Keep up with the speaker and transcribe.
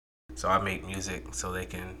So I make music so they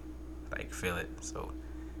can like feel it. So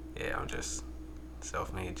yeah, I'm just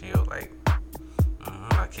self-made Gio, like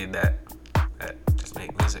a kid that just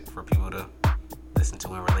make music for people to listen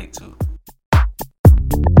to and relate to.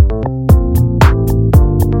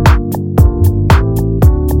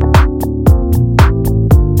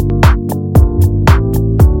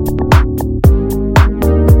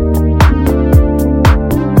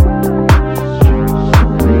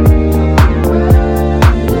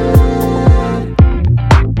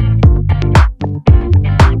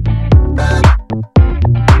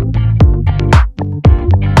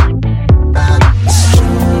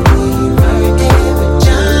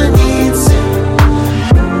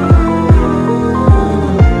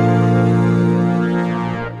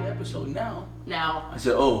 I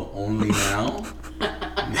said, oh, only now?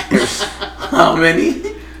 There's how many?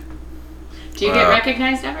 Do you get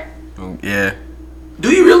recognized ever? Yeah.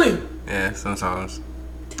 Do you really? Yeah, sometimes.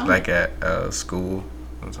 Tell like me. At school,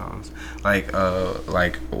 sometimes. Like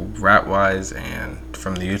rap wise and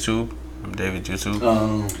from the YouTube, from David YouTube.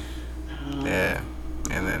 Yeah.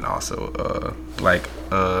 And then also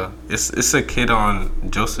it's a kid on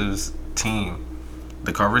Joseph's team,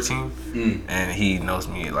 the cover team, and he knows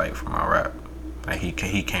me like from my rap. Like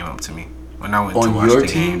he came up to me when I went to watch the game. On your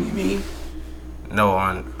team, you mean? No,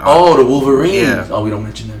 on the Wolverines. Yeah. Oh, we don't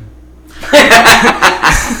mention them.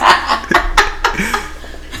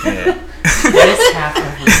 Yeah. This half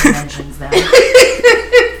of you mentions them. What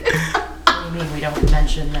do you mean we don't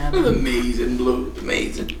mention them? Amazing, Blue.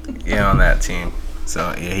 Amazing. Yeah, on that team.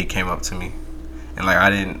 So yeah, he came up to me, and like I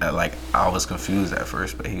didn't I was confused at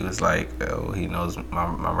first, but he was like, "Oh, he knows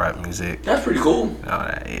my rap music." That's pretty cool. And all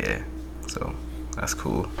that, yeah. So that's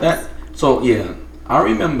cool. I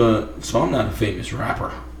remember. So I'm not a famous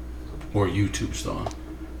rapper or YouTube star,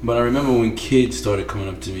 but I remember when kids started coming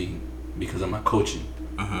up to me because of my coaching.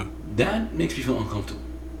 That makes me feel uncomfortable.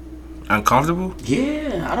 Uncomfortable?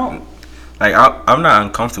 Yeah, I don't. Like I'm not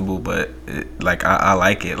uncomfortable, but I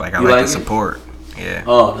like it. Like I like the support. Yeah.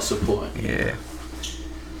 Oh, the support. Yeah.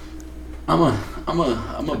 I'm a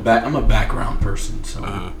background person, so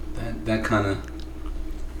that kind of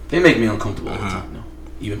they make me uncomfortable all the time. No,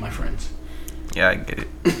 even my friends. Yeah, I get it.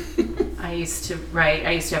 I used to have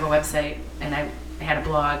a website, and I had a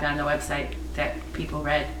blog on the website that people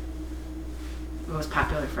read. It was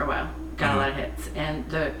popular for a while. Got a lot of hits. And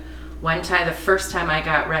the first time I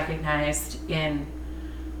got recognized in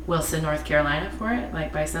Wilson, North Carolina for it,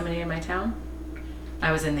 like by somebody in my town,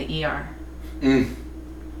 I was in the ER.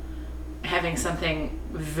 Having something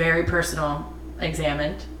very personal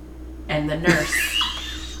examined, and the nurse.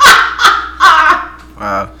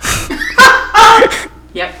 Wow.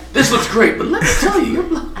 Yep. This looks great, but let me tell you, you're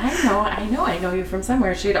blind. I know you from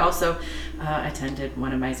somewhere. She had also attended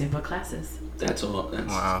one of my Zumba classes. That's all. That's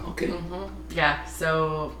wow. Okay. Yeah,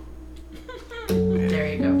 so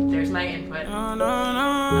there you go. There's my input. How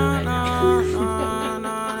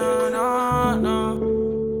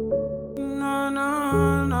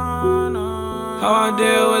I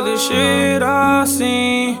deal with the shit I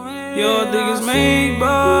seen. Yo, think it's make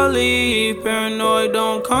believe. Paranoid,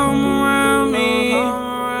 don't come around me.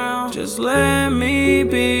 Just let me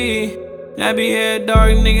be. Nappy head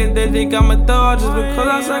dark niggas, they think I'm a thug. Just because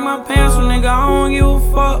I sack my pants, so nigga, I don't give a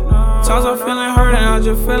fuck. Times I'm feeling hurt and I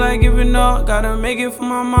just feel like giving up. Gotta make it for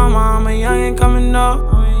my mama, I'm a youngin' coming up.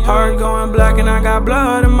 Heart going black and I got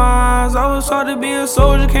blood in my eyes. I was taught to be a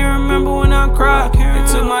soldier, can't remember when I cried. They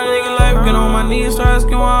took my nigga life, get on my knees, start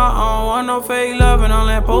asking why. I don't want no fake love and all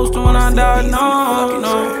that posting when I die. No. Hold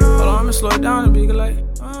on, I'ma slow it down and be like.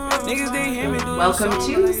 Niggas, they hear me do. Welcome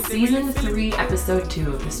to Season 3, Episode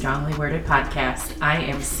 2 of the Strongly Worded Podcast. I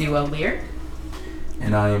am Sue O'Lear.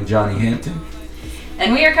 And I am Johnny Hampton.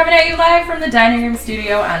 And we are coming at you live from the dining room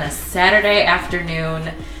studio on a Saturday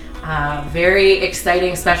afternoon. Very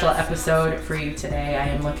exciting special episode for you today. I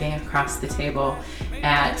am looking across the table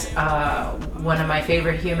at one of my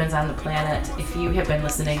favorite humans on the planet. If you have been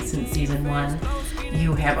listening since Season 1,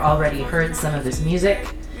 you have already heard some of this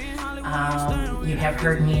music. You have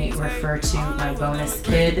heard me refer to my bonus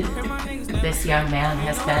kid. This young man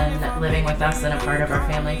has been living with us and a part of our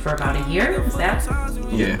family for about a year. Is that?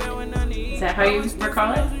 Yeah. Is that how you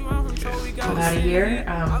recall it? About a year.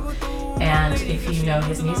 And if you know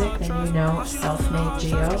his music, then you know Self-Made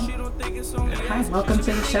Gio. Hi, welcome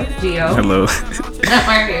to the show, Gio. Hello.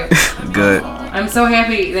 How are you? Good. I'm so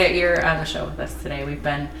happy that you're on the show with us today. We've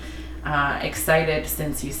been excited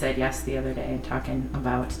since you said yes the other day and talking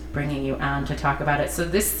about bringing you on to talk about it. So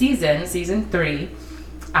this season 3,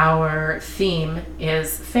 our theme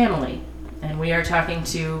is family. And we are talking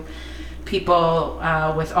to people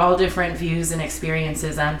with all different views and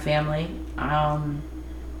experiences on family.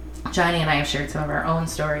 Johnny and I have shared some of our own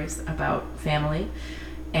stories about family,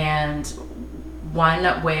 and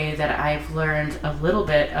one way that I've learned a little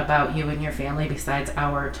bit about you and your family besides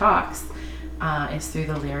our talks is through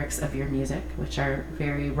the lyrics of your music, which are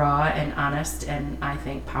very raw and honest and I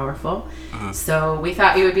think powerful. So we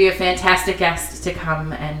thought you would be a fantastic guest to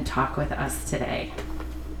come and talk with us today.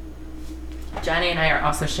 Johnny and I are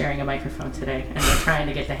also sharing a microphone today, and we're trying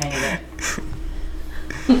to get the hang of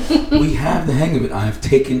it. We have the hang of it. I have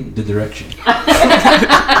taken the direction.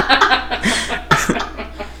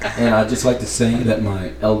 And I'd just like to say that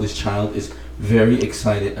my eldest child is very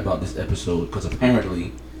excited about this episode because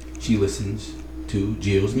apparently she listens to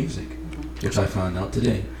Gio's music, which I found out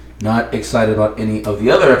today. Not excited about any of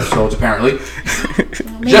the other episodes, apparently.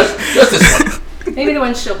 just this one. Maybe the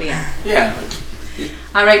one she'll be in. Yeah.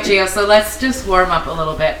 All right, Gio, so let's just warm up a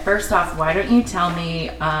little bit. First off, why don't you tell me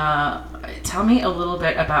a little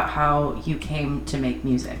bit about how you came to make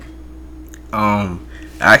music?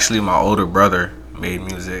 Actually, my older brother made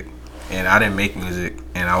music, and I didn't make music,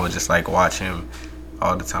 and I would just like watch him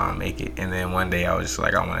all the time make it. And then one day I was just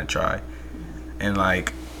like, I want to try. And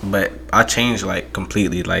like, but I changed like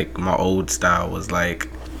completely. Like my old style was like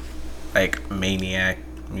Maniac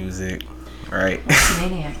music, right? What's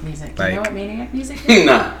Maniac music? Do you know what Maniac music is?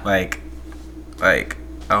 Nah. like I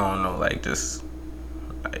don't know, like just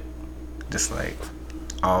like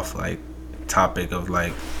off like topic of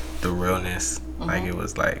like the realness. Like it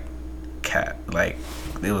was like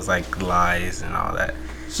it was like lies and all that.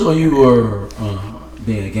 So you were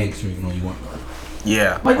being a gangster even though you weren't.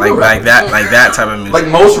 Yeah, like that type of music. Like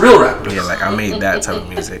most real rappers. Yeah, like I made that type of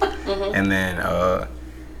music. And then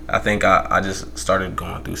I think I just started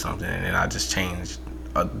going through something, and then I just changed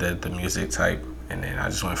the music type, and then I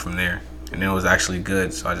just went from there. And it was actually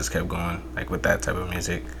good, so I just kept going like with that type of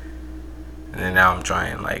music. And then now I'm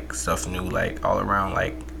trying like stuff new, like all around,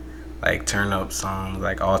 like turn up songs,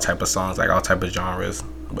 like all type of songs, like all type of genres.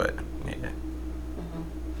 But yeah.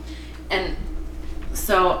 And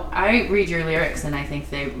so I read your lyrics, and I think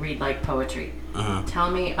they read like poetry. Tell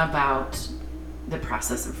me about the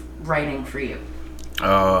process of writing for you.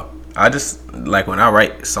 I just like when I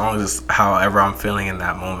write songs, it's however I'm feeling in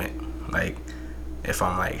that moment. Like if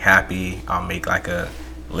I'm like happy, I'll make like a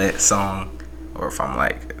lit song, or if I'm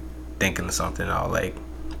like thinking of something, I'll like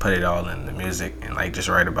put it all in the music and like just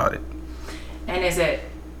write about it. And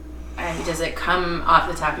does it come off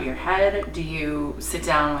the top of your head? Do you sit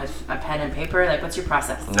down with a pen and paper? Like, what's your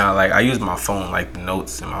process? No, like I use my phone, like the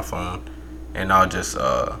notes in my phone, and I'll just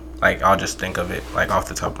think of it like off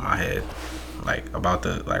the top of my head, like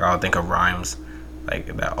I'll think of rhymes like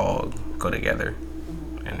that all go together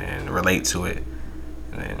and then relate to it,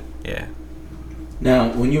 and then yeah.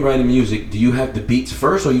 Now, when you're writing music, do you have the beats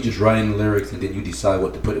first, or you just writing the lyrics and then you decide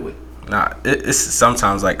what to put it with? Nah, it's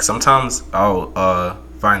sometimes I'll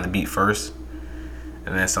find the beat first,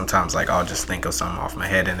 and then sometimes like I'll just think of something off my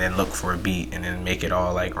head and then look for a beat and then make it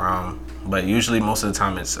all like rhyme. But usually most of the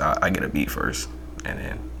time it's I get a beat first and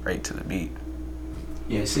then right to the beat.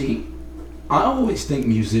 Yeah, see, I always think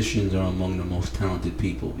musicians are among the most talented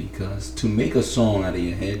people because to make a song out of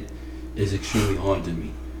your head is extremely hard to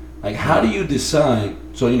me. Like, how do you decide?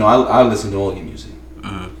 So, you know, I listen to all your music.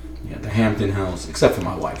 Yeah, the Hampton House, except for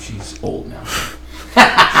my wife. She's old now.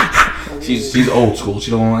 she's old school.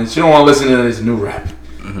 She don't want to listen to this new rap.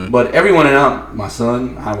 But everyone else, my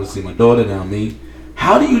son, obviously my daughter, now me.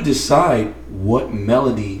 How do you decide what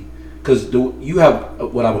melody? Because you have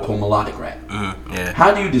what I would call melodic rap. Yeah.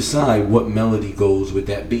 How do you decide what melody goes with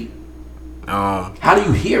that beat? How do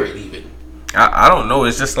you hear it even? I don't know.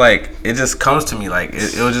 It's just like it just comes to me. Like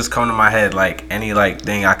it'll just come to my head. Like any like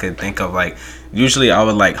thing I could think of. Like usually I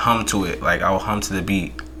would like hum to it. Like I'll hum to the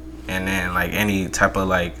beat, and then like any type of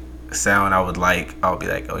like sound I would like, I'll be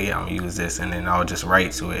like, oh yeah, I'm gonna use this, and then I'll just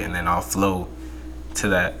write to it, and then I'll flow to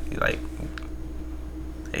that. Like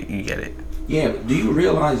you get it. Yeah. Do you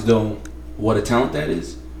realize though what a talent that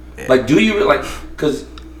is? Yeah. Like, do you like? Because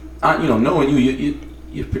knowing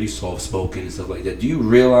you're pretty soft spoken and stuff like that. Do you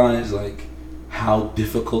realize like how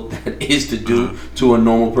difficult that is to do to a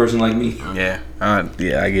normal person like me? Yeah,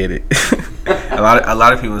 I get it. a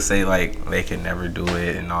lot of people say like they can never do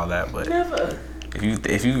it and all that, but Never.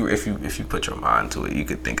 If you put your mind to it, you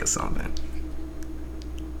could think of something.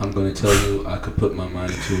 I'm gonna tell you, I could put my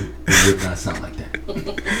mind to it. It would not sound like that.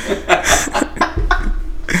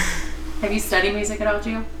 Have you studied music at all,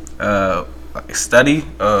 Gio? Study?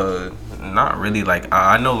 Not really. Like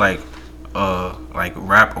I know like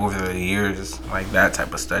rap over the years, like that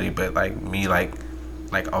type of study, but like me like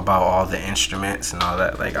like about all the instruments and all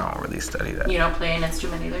that. Like I don't really study that. You don't play an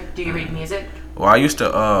instrument either? Do you read music? Well, I used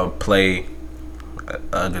to play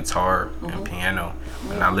a guitar and piano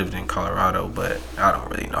when I lived in Colorado, but I don't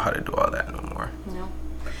really know how to do all that no more. No.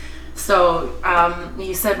 So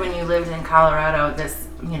you said when you lived in Colorado, this,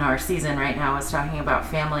 our season right now is talking about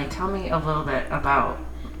family. Tell me a little bit about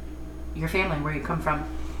your family, where you come from.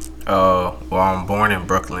 Well, I'm born in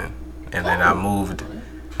Brooklyn, and then I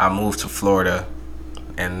moved to Florida,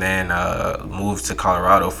 and then moved to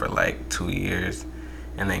Colorado for like 2 years,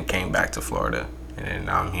 and then came back to Florida, and then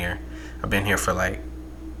now I'm here. I've been here for like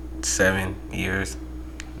 7 years,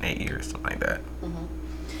 8 years, something like that.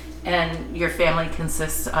 And your family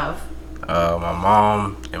consists of? My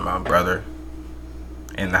mom and my brother.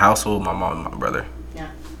 In the household, my mom and my brother.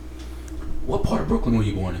 Yeah. What part of Brooklyn were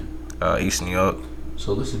you born in? East New York.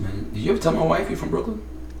 So listen, man. Did you ever tell my wife you're from Brooklyn?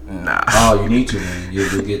 Nah. Oh, you need to, man.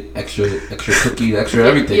 You'll get extra cookies, extra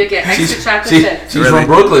everything. You get extra chocolate chips. She's Really? from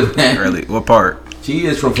Brooklyn, man. Really? What part? She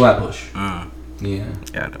is from Flatbush. Mm. Yeah.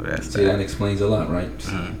 Yeah, I know that's See, that explains a lot, right?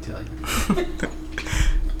 Just let me tell you.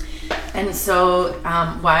 And so,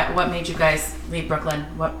 what made you guys leave Brooklyn?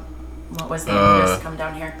 What was the impetus to come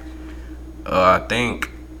down here? I think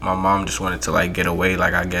my mom just wanted to like get away.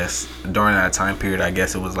 Like I guess during that time period, I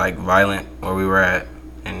guess it was like violent where we were at,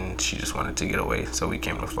 and she just wanted to get away. So we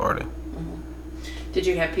came to Florida. Did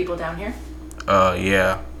you have people down here?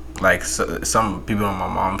 Yeah, like some people on my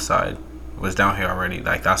mom's side was down here already.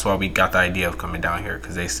 Like that's why we got the idea of coming down here,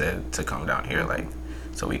 because they said to come down here. Like,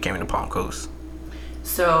 so we came to Palm Coast.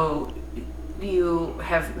 So you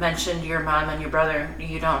have mentioned your mom and your brother.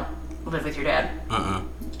 You don't live with your dad?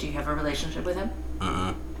 Do you have a relationship with him?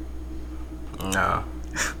 No.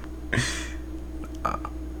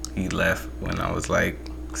 He left when I was like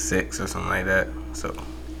 6 or something like that. So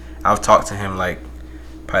I've talked to him like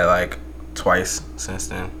probably like twice since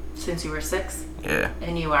then. Since you were 6? Yeah.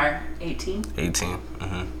 And you are 18? 18.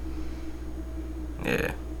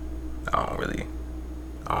 Yeah. I don't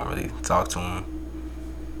really talk to him.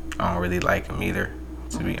 I don't really like him either,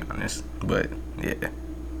 to be honest. But yeah.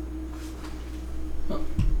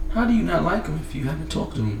 How do you not like him if you haven't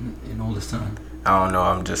talked to him in all this time? I don't know.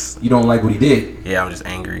 I'm just. You don't like what he did? Yeah, I'm just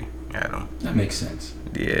angry at him. That makes sense.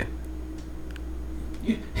 Yeah.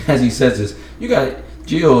 As he says this, you got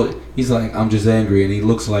Gio. He's like, I'm just angry, and he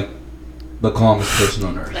looks like the calmest person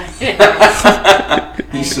on earth.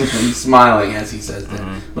 He's smiling as he says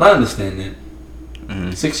that. But I understand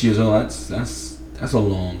that. 6 years old. That's a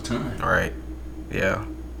long time. Right. Yeah.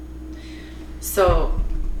 So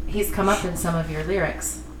he's come up in some of your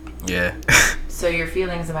lyrics. Yeah. So your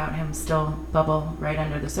feelings about him still bubble right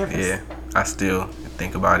under the surface. Yeah. I still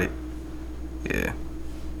think about it. Yeah.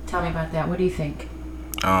 Tell me about that. What do you think?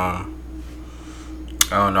 I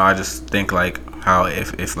don't know. I just think like how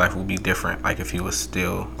if life would be different, like if he was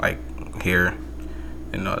still like here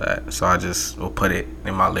and all that. So I just will put it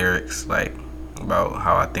in my lyrics, like about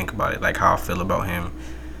how I think about it, like how I feel about him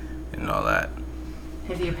and all that.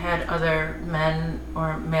 Have you had other men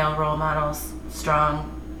or male role models,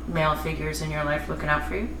 strong male figures in your life looking out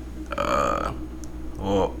for you?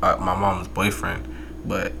 Well, my mom's boyfriend,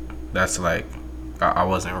 but that's like I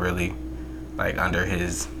wasn't really like under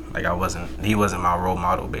his, like he wasn't my role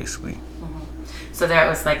model basically. So that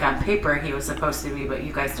was like on paper he was supposed to be, but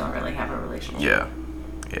you guys don't really have a relationship.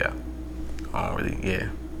 Yeah. I don't really. Yeah.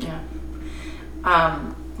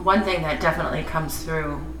 One thing that definitely comes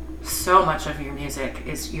through so much of your music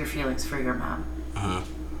is your feelings for your mom.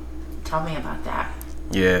 Tell me about that.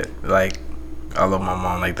 Yeah, like I love my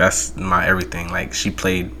mom. Like that's my everything. Like she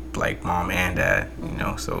played like mom and dad, you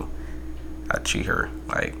know. So I treat her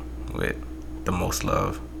like with the most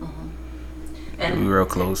love. And we were real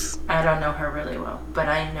close. I don't know her really well, but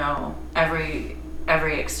I know every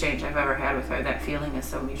exchange I've ever had with her, that feeling is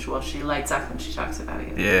so mutual. She lights up when she talks about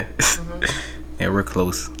you. Yeah. Yeah, we're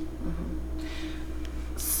close.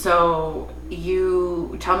 So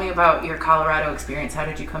you tell me about your Colorado experience. How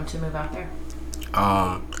did you come to move out there?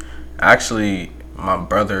 Actually, my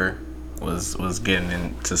brother was getting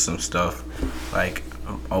into some stuff like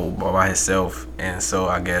by himself, and so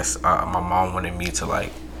I guess my mom wanted me to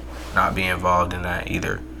like not be involved in that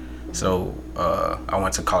either. So I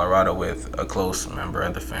went to Colorado with a close member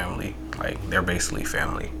of the family. Like they're basically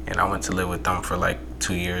family, and I went to live with them for like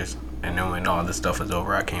 2 years, and then when all this stuff was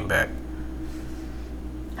over, I came back.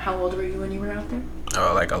 How old were you when you were out there?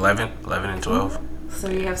 Like 11 and 12. So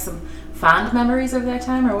you have some fond memories of that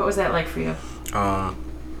time, or what was that like for you?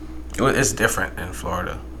 It's different in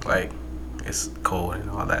Florida. Like it's cold and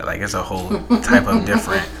all that. Like it's a whole type of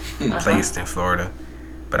different place than Florida,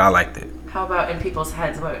 but I liked it. How about in people's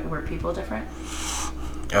heads? Were people different?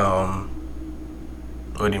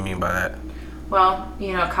 What do you mean by that? Well,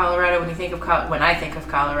 you know, Colorado. When you think of when I think of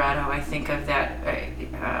Colorado, I think of that.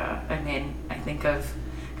 I think of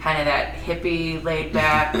kind of that hippie, laid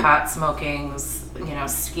back, pot smoking, you know,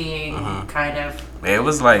 skiing kind of. Yeah, it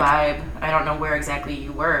was like vibe. I don't know where exactly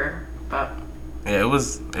you were, but yeah, it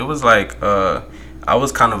was like I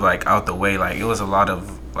was kind of like out the way. Like it was a lot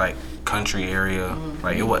of like country area.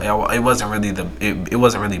 Like it wasn't really it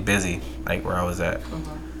wasn't really busy like where I was at.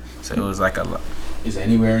 So it was like a lot. Is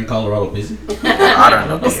anywhere in Colorado busy? I don't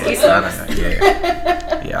know.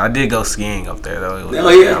 Yeah, I did go skiing up there though.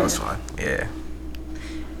 That was fun. Yeah.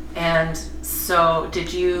 And so,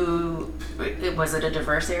 did you? Was it a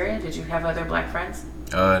diverse area? Did you have other black friends?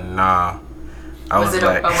 Nah. Was it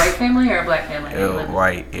like, a white family or a black family? It was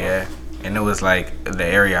white, yeah. And it was like the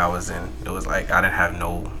area I was in. It was like I didn't have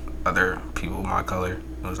no other people my color.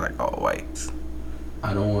 It was like all whites.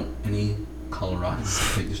 I don't want any Coloradans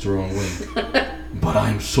to take this the wrong way. But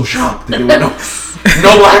I'm so shocked that there were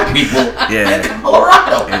no black people in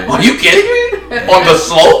Colorado. Yeah. Are you kidding me? Yeah. On the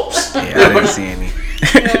slopes? Yeah, I didn't see any.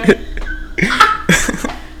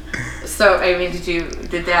 So, I mean,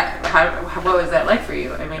 what was that like for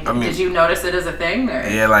you? I mean, did you notice it as a thing? Or?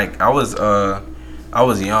 Yeah, like I was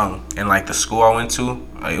young, and like the school I went to,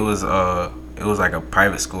 it was like a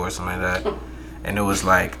private school or something like that. And it was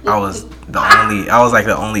like I was like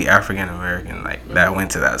the only African American like that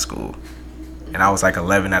went to that school. And I was like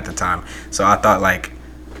 11 at the time. So I thought like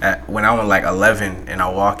when I was like 11 and I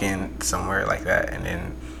walk in somewhere like that and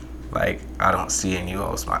then like I don't see any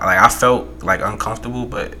else, like I felt like uncomfortable,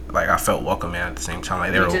 but like I felt welcome at the same time.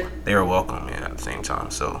 Like they were welcoming at the same time.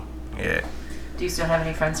 So yeah. Do you still have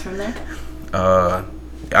any friends from there?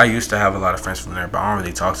 I used to have a lot of friends from there, but I don't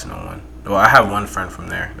really talk to no one. Well, I have one friend from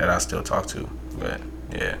there that I still talk to, but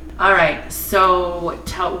yeah. All right. So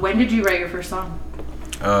when did you write your first song?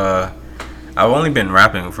 I've only been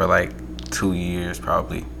rapping for like 2 years,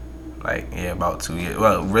 probably. Like, yeah, about 2 years.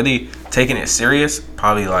 Well, really taking it serious,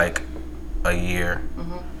 probably like a year.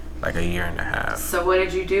 Like a year and a half. So what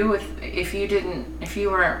did you do if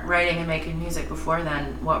you weren't writing and making music before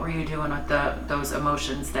then, what were you doing with those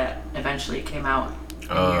emotions that eventually came out in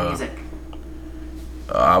your music?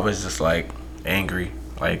 I was just like angry.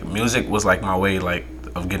 Like music was like my way like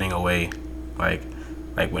of getting away. Like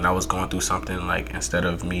when I was going through something, like instead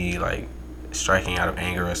of me like striking out of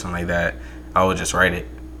anger or something like that, I would just write it.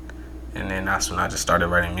 And then that's when I just started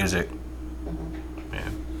writing music. Yeah,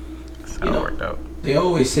 that's how it worked out. They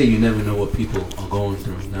always say you never know what people are going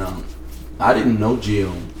through. Now, I didn't know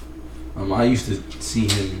Gio. I used to see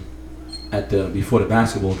him before the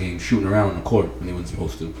basketball game shooting around on the court when he wasn't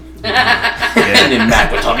supposed to. And then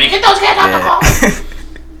Matt would tell me, "Get those kids on the court."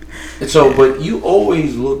 And so, but you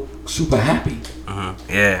always look super happy.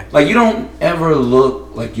 Yeah. Like you don't ever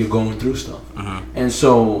look like you're going through stuff. And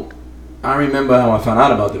so, I remember how I found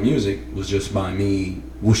out about the music was just by me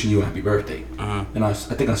wishing you a happy birthday. And I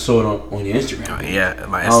think I saw it on your Instagram. Yeah,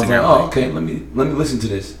 my Instagram. I was like, oh, okay, let me listen to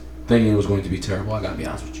this. Thinking it was going to be terrible. I gotta be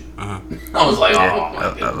honest with you. I was like, oh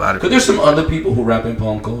my god. A lot of. Because there's some other people who rap in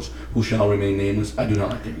Palm Coast who shall remain nameless. I do not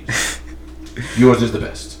like their music. Yours is the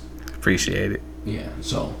best. Appreciate it. Yeah.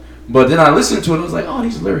 So, but then I listened to it. I was like, oh,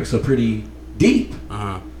 these lyrics are pretty deep.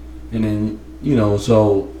 And then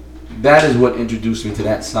so that is what introduced me to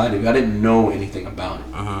that side of it. I didn't know anything about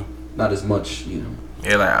it. Not as much,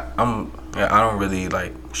 Yeah, like I don't really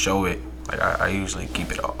like show it. Like I usually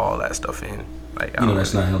keep it all that stuff in. Like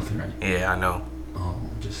that's not healthy, right? Yeah, I know. Oh,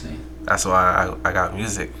 I'm just saying. That's why I got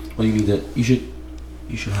music. Well, you need that. You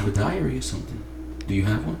should have a diary or something. Do you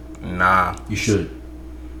have one? Nah. You should.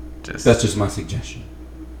 That's just my suggestion.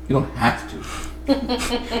 You don't have to.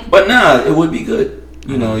 But nah, it would be good.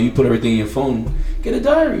 You put everything in your phone. Get a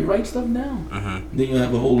diary. Write stuff down. Then you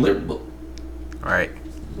have a whole lyric book. Right.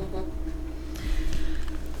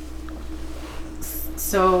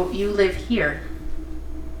 So you live here.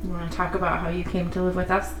 You want to talk about how you came to live with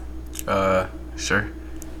us? Sure.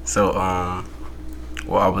 So,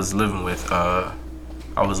 well, I was living with my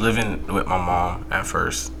mom at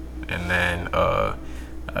first, and then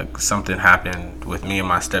something happened with me and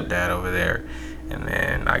my stepdad over there, and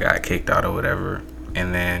then I got kicked out or whatever,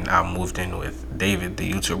 and then I moved in with David,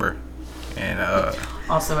 the YouTuber, and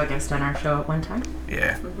also a guest on our show at one time.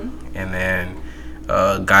 Yeah, and then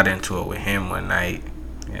got into it with him one night,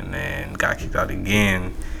 and then got kicked out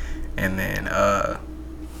again. And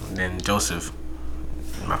then Joseph,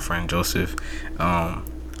 my friend Joseph, I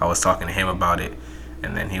was talking to him about it,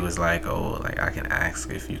 and then he was like, "Oh, like I can ask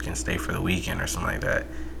if you can stay for the weekend or something like that."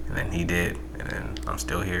 And then he did, and then I'm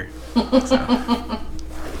still here. So.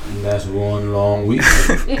 And that's one long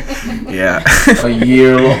weekend. Yeah. A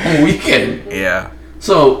year-long weekend. Yeah.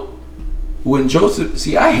 So, when Joseph...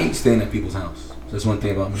 See, I hate staying at people's house. That's one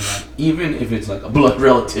thing about me. Like, even if it's like a blood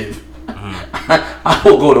relative, I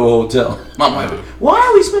will go to a hotel. My wife, why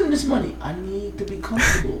are we spending this money? I need to be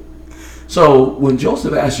comfortable. So, when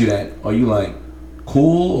Joseph asked you that, are you like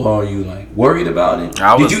cool or are you like worried about it?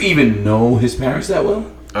 Did you even know his parents that well?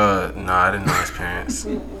 No, I didn't know his parents.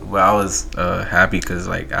 But I was happy because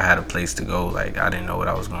like I had a place to go. Like I didn't know what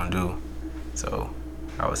I was gonna do, so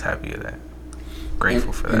I was happy with that.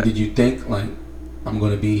 Grateful for that. And did you think like I'm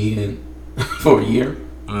gonna be here for a year?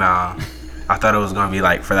 Nah, I thought it was gonna be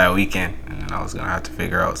like for that weekend, and then I was gonna have to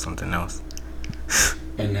figure out something else.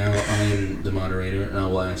 And now I am the moderator, and I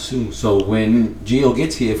will ask Sue. So when Gio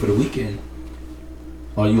gets here for the weekend,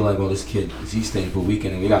 are you like, well, this kid, is he staying for a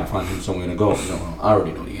weekend, and we gotta find him somewhere to go? No, I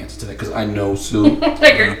already know the answer to that because I know Sue. You're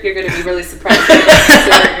gonna be really surprised.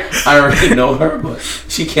 I already know her, but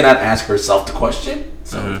she cannot ask herself the question.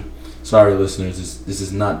 So, sorry, listeners, this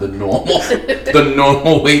is not the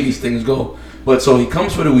normal way these things go. But so he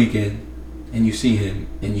comes for the weekend, and you see him,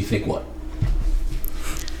 and you think what?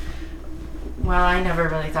 Well, I never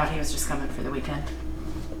really thought he was just coming for the weekend.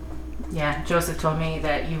 Yeah, Joseph told me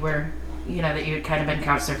that you were, that you had kind of been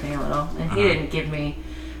couch surfing a little, and he didn't give me,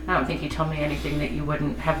 I don't think he told me anything that you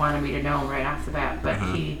wouldn't have wanted me to know right off the bat, but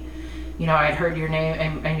he, I'd heard your name,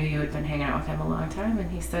 and I knew you had been hanging out with him a long time,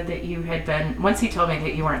 and he said that you had been, once he told me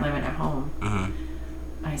that you weren't living at home,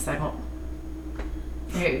 I said, well,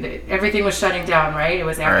 everything was shutting down, right? It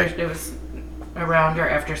was after, It was around or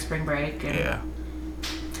after spring break,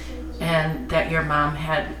 and that your mom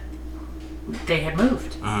had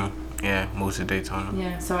moved. Yeah, moved to Daytona.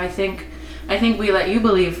 Yeah, so I think we let you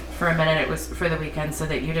believe for a minute it was for the weekend so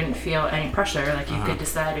that you didn't feel any pressure, like you could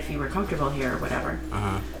decide if you were comfortable here or whatever.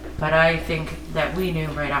 But I think that we knew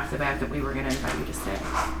right off the bat that we were going to invite you to stay.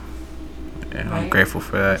 And right? I'm grateful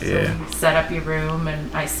for that, so you set up your room,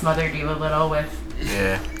 and I smothered you a little with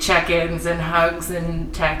check-ins and hugs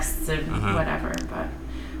and texts and whatever. But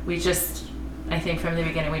we just, I think from the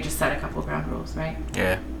beginning, we just set a couple ground rules, right?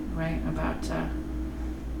 Yeah. Right? About,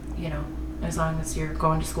 as long as you're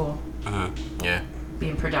going to school. Yeah.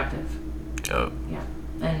 Being productive. Yep. Yeah.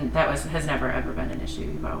 And that has never, ever been an issue.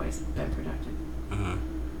 You've always been productive.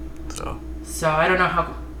 So I don't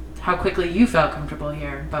know how quickly you felt comfortable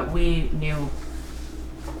here, but we knew,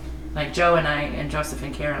 like Joe and I and Joseph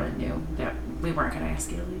and Carolyn knew that we weren't going to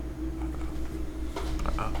ask you to leave.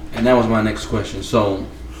 And that was my next question. So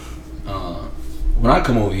when I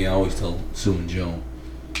come over here, I always tell Sue and Joe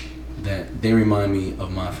that they remind me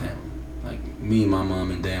of my family. Like me, my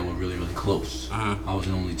mom and dad were really, really close. I was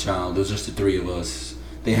an only child. There was just the three of us.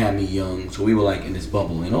 They had me young, so we were like in this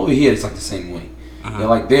bubble. And over here, it's like the same way.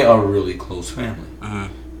 They are a really close family.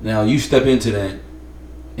 Now you step into that,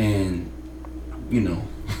 and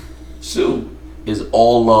Sue is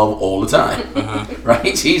all love all the time,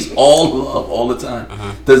 right? She's all love all the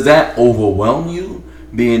time. Does that overwhelm you,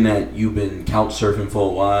 being that you've been couch surfing for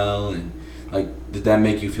a while, and like, did that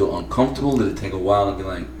make you feel uncomfortable? Did it take a while to be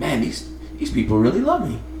like, man, these people really love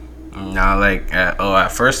me? No, like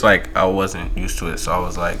at first, like I wasn't used to it, so I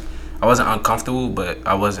was like, I wasn't uncomfortable, but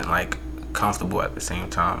I wasn't like comfortable at the same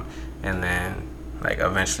time. And then like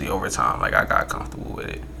eventually over time, like I got comfortable with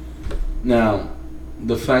it. Now,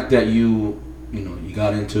 the fact that you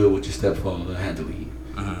got into it with your stepfather, had to leave.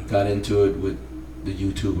 Got into it with the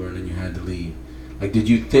YouTuber, and then you had to leave. Like, did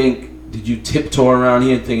you tiptoe around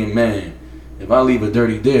here thinking, man, if I leave a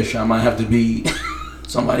dirty dish, I might have to be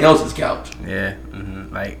somebody else's couch? Yeah.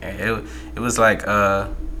 Like it was like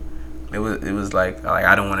it was like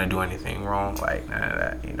I don't want to do anything wrong, like none of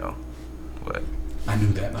that, But I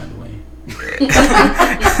knew that, by the way.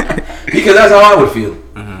 Because that's how I would feel,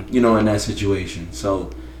 in that situation.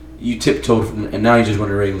 So you tiptoed, and now you're just one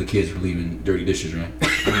of the regular kids for leaving dirty dishes, right?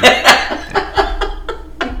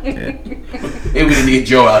 Hey, we didn't need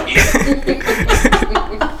Joe out here.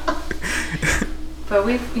 But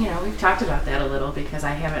we've talked about that a little, because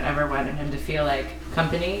I haven't ever wanted him to feel like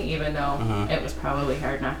company, even though it was probably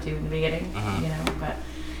hard not to in the beginning, But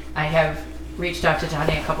I have reached out to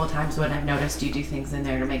Johnny a couple times when I've noticed you do things in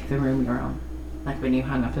there to make the room your own. Like when you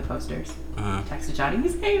hung up the posters. Texted Johnny,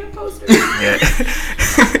 he's hanging up posters. Yeah.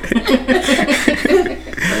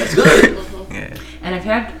 That's good. Yeah. And I've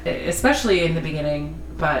had, especially in the beginning,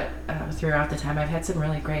 but throughout the time, I've had some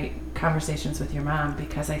really great conversations with your mom,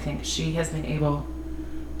 because I think she has been able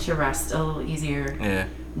to rest a little easier,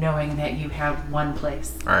 knowing that you have one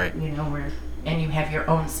place, right? And you have your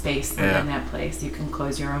own space within that place. You can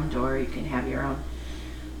close your own door. You can have your own,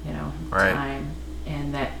 right. time.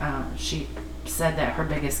 and that she said that her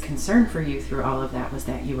biggest concern for you through all of that was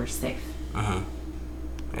that you were safe. Yeah.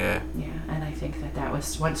 Yeah, and I think that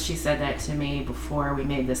was, once she said that to me before we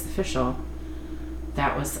made this official,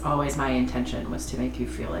 that was always my intention, was to make you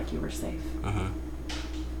feel like you were safe.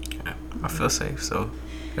 Yeah, I feel safe, so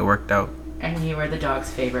it worked out. And you are the dog's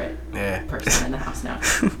favorite person in the house now.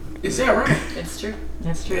 Is that right? It's true.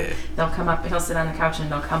 It's true. Yeah. They'll come up, he'll sit on the couch and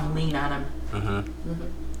they'll come lean on him.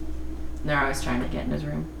 They're always trying to get in his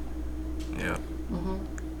room. Yeah.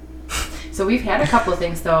 So we've had a couple of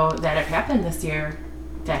things, though, that have happened this year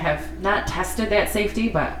that have not tested that safety,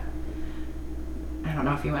 but I don't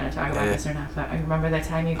know if you want to talk about this or not, but I remember that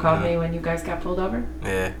time you called me when you guys got pulled over?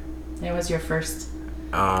 Yeah. It was your first...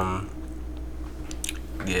 I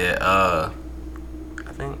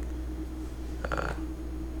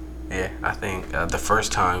think the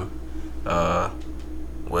first time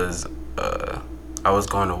was I was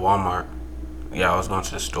going to Walmart. Yeah, I was going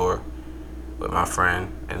to the store with my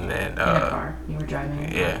friend, and then in a car. You were driving in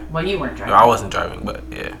a car. Yeah. Well, you weren't driving. No, I wasn't driving, but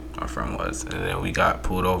yeah, my friend was, and then we got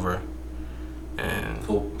pulled over. And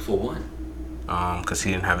For what? Cause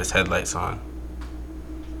he didn't have his headlights on.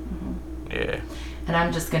 Yeah. And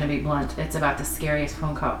I'm just gonna be blunt. It's about the scariest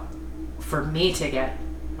phone call for me to get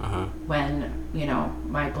when, you know,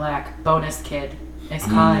 my black bonus kid is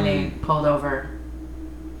calling me, pulled over.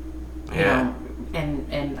 You know,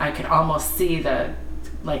 and I could almost see the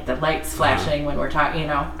lights flashing when we're talking, you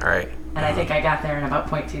know. Right. And I think I got there in about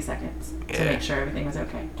 0.2 seconds to make sure everything was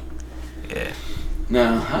okay. Yeah.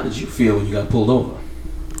 Now, how did you feel when you got pulled over?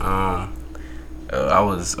 I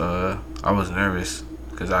was nervous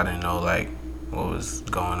because I didn't know like what was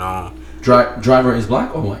going on. Driver is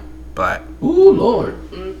black or white? Black. Ooh, Lord.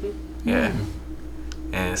 Yeah.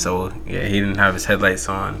 And so he didn't have his headlights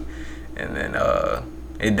on, and then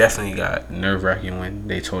it definitely got nerve-wracking when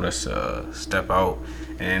they told us to step out,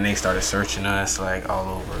 and then they started searching us like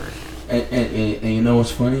all over. And you know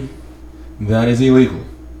what's funny? That is illegal.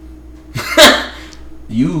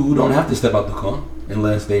 You don't have to step out the car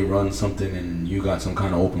unless they run something and you got some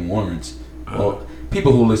kind of open warrants. Well,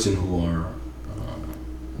 people who listen who are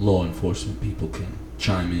law enforcement people can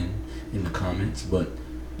chime in the comments, but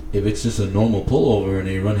if it's just a normal pullover and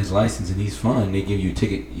they run his license and he's fine, they give you a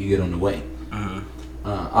ticket, you get on the way.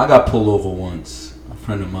 I got pulled over once. A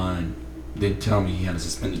friend of mine didn't tell me he had a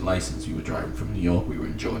suspended license. We were driving from New York. We were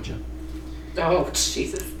in Georgia. Oh,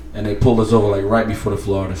 Jesus. And they pulled us over like right before the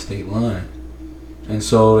Florida state line. And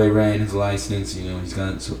so they ran his license. You know, he's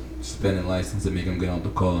got a suspended license to make him get out the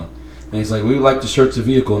car. And he's like, we would like to search the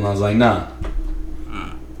vehicle. And I was like, nah.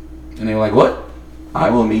 And they were like, what? I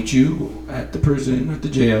will meet you at the prison, at the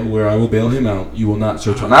jail, where I will bail him out. You will not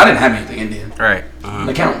search him. I didn't have anything in there. Right. An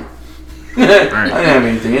accountant. I didn't have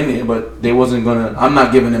anything in there, but they wasn't gonna. I'm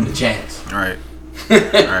not giving them the chance. Right.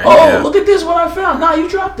 Look at this! What I found. Nah, you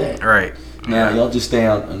dropped that. Right. Nah, y'all just stay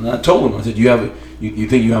out. And I told him. I said, you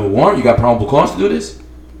think you have a warrant? You got probable cause to do this?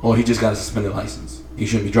 Or he just got a suspended license. He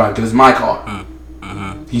shouldn't be driving because it's my car.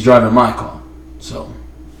 He's driving my car. So,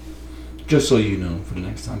 just so you know for the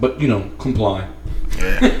next time. But comply.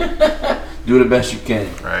 Yeah. Do the best you can.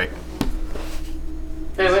 Right.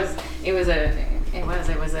 It was a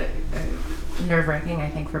nerve-wracking, I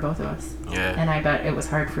think, for both of us. Yeah. And I bet it was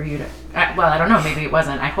hard for you to... well, I don't know. Maybe it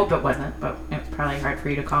wasn't. I hope it wasn't. But it was probably hard for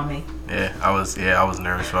you to call me. Yeah, I was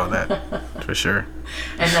nervous about that. For sure.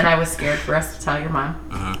 And then I was scared for us to tell your mom.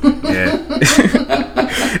 Yeah.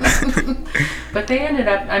 But they ended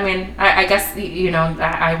up... I mean, I guess,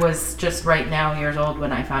 I was just right now years old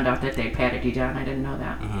when I found out that they patted you down. I didn't know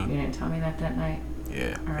that. You didn't tell me that night.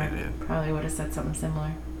 Yeah, Or I did. probably would have said something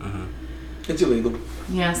similar. It's illegal.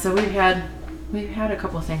 Yeah, so we've had a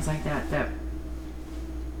couple of things like that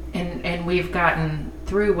and we've gotten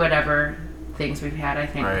through whatever things we've had, I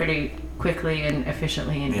think, pretty quickly and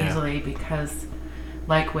efficiently and easily, because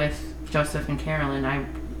like with Joseph and Carolyn, I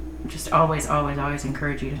just always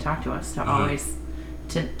encourage you to talk to us, to always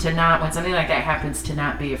to not, when something like that happens, to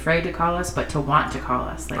not be afraid to call us, but to want to call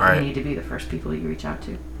us. Like, we need to be the first people you reach out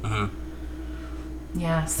to.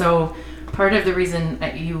 Yeah, so part of the reason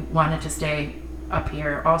that you wanted to stay up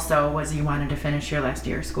here also was you wanted to finish your last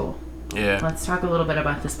year of school. Yeah. Let's talk a little bit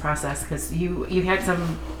about this process, because you had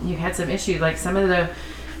some issues, like some of the,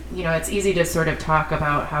 it's easy to sort of talk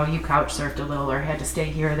about how you couch surfed a little or had to stay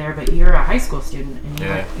here or there, but you're a high school student, and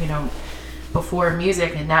you before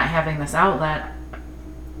music and not having this outlet,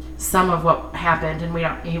 some of what happened, and we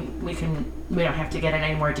don't have to get in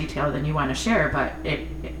any more detail than you want to share, but it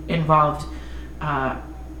involved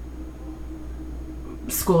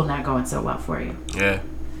school not going so well for you. Yeah.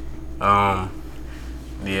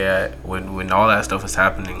 Yeah, when all that stuff was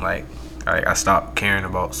happening, like I stopped caring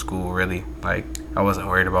about school really. Like I wasn't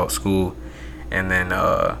worried about school, and then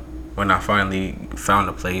when I finally found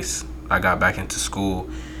a place, I got back into school,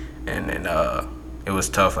 and then it was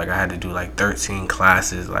tough. Like I had to do like 13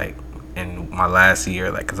 classes like in my last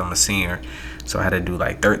year, like because I'm a senior, so I had to do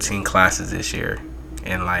like 13 classes this year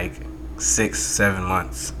in like 6-7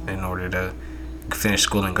 months in order to finish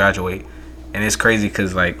school and graduate. And it's crazy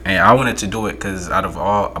because like, and I wanted to do it because out of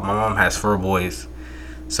all, my mom has 4 boys,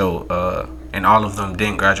 so and all of them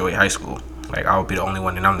didn't graduate high school. Like I would be the only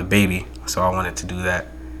one, and I'm the baby, so I wanted to do that,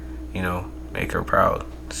 you know, make her proud.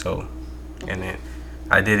 So, and then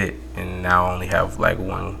I did it, and now I only have like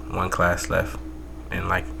one class left, and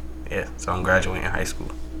like so I'm graduating high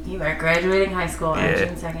school. You are graduating high school on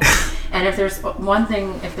June 2nd. And if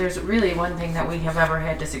there's really one thing that we have ever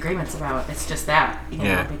had disagreements about, it's just that, you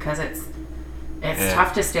know, because it's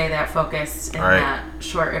tough to stay that focused in that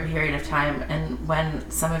short a period of time, and when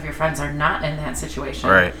some of your friends are not in that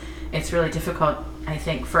situation, it's really difficult, I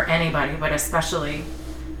think, for anybody, but especially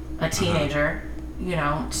a teenager, you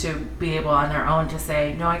know, to be able on their own to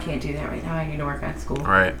say, no, I can't do that right now, I need to work on school.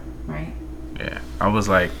 Right. Yeah, I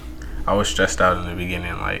was stressed out in the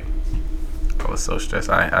beginning. Like I was so stressed.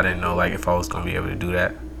 I didn't know like if I was gonna be able to do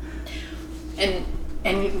that.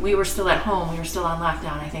 And we were still at home. We were still on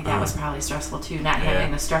lockdown. I think that was probably stressful too, not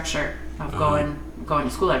having the structure of going to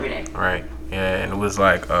school every day. Right. Yeah, and it was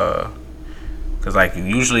like because like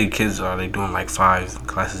usually kids are like doing like 5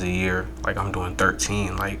 classes a year. Like I'm doing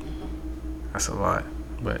 13. Like that's a lot.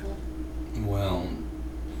 But well,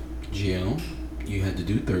 Gio, you had to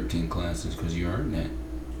do 13 classes because you earned that.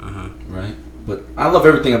 Right? But I love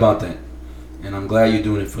everything about that. And I'm glad you're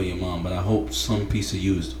doing it for your mom, but I hope some piece of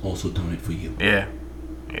you is also doing it for you. Yeah,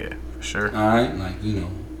 for sure. Alright, like, you know.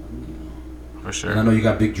 For sure. And I know you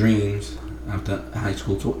got big dreams after high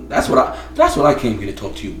school. So that's what I came here to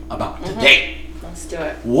talk to you about today. Let's do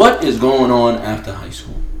it. What is going on after high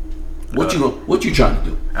school? What you trying to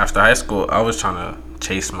do? After high school, I was trying to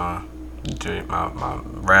chase my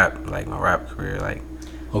rap career, like.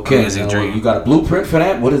 Okay, now, you got a blueprint for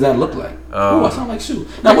that? What does that look like? I sound like Sue.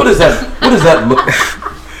 Now, what does that look like?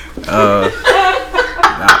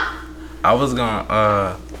 I was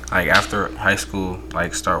gonna like after high school,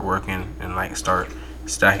 like start working and like start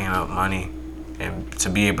stacking up money, and to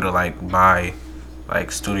be able to like buy like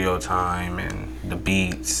studio time and the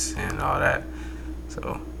beats and all that.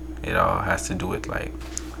 So it all has to do with like.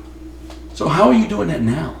 So how are you doing that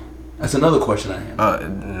now? That's another question I have.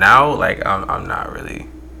 Now, like I'm not really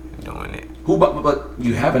doing it. But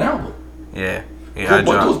you have an album. Yeah. Who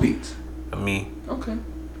bought those beats? Me. Okay.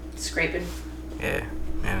 Scraping. Yeah,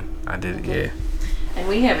 and I did it. Yeah. And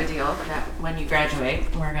we have a deal that when you graduate,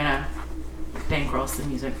 we're gonna bankroll some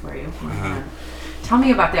music for you. Tell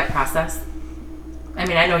me about that process. I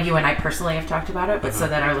mean, I know you and I personally have talked about it, but so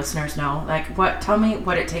that our listeners know, like, tell me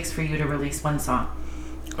what it takes for you to release one song.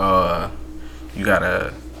 You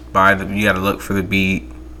gotta look for the beat.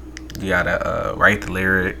 You gotta write the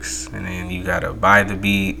lyrics, and then you gotta buy the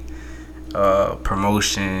beat,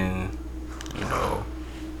 promotion, you know.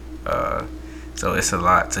 So it's a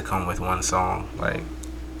lot to come with one song, like.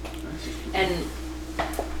 And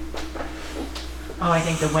I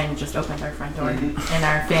think the wind just opened our front door in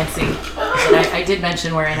our fancy. I did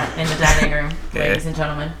mention we're in the dining room, ladies and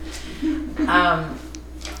gentlemen.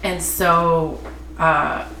 And so,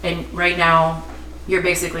 and right now, you're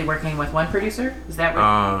basically working with one producer. Is that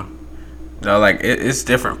right? No, like it's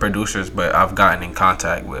different producers, but I've gotten in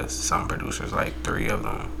contact with some producers, like 3 of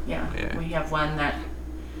them. Yeah. We have one that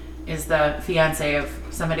is the fiance of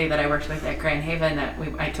somebody that I worked with at Grand Haven.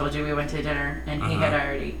 I told you we went to dinner, and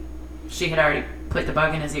she had already put the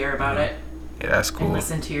bug in his ear about it. Yeah, that's cool. And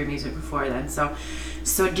listened to your music before then. So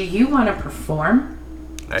do you want to perform?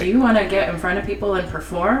 Do you want to get in front of people and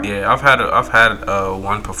perform? Yeah, I've had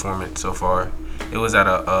one performance so far. It was at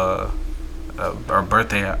a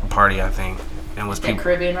birthday party, I think, and was at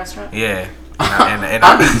Caribbean restaurant. Yeah, and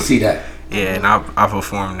I need to see that. Yeah, and I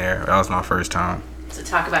performed there. That was my first time. So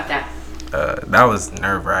talk about that. That was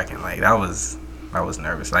nerve-wracking. Like I was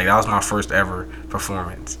nervous. Like that was my first ever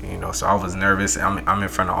performance. You know, so I was nervous. I'm in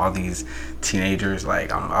front of all these teenagers.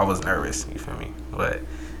 Like I was nervous. You feel me? But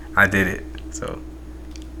I did it. So.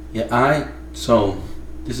 Yeah, so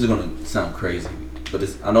this is gonna sound crazy, but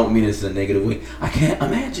I don't mean this in a negative way. I can't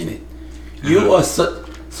imagine it. You are so.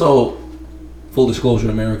 Full disclosure,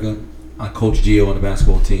 America. I coach Gio on the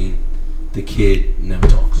basketball team. The kid never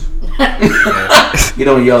talks. He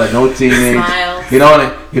don't yell at no teammates. Smiles. You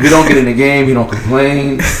know, if you don't get in the game, he don't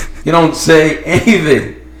complain. He don't say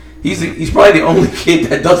anything. He's probably the only kid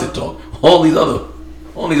that doesn't talk. All these other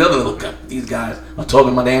All these other these guys are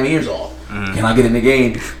talking my damn ears off. Can I get in the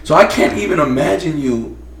game? So I can't even imagine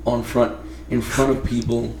you in front of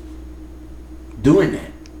people doing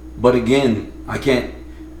that. But again, I can't,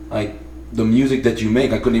 like, the music that you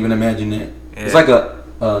make, I couldn't even imagine that. Yeah. It's like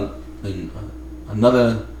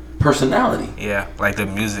another personality. Yeah, like the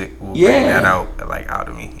music will bring that out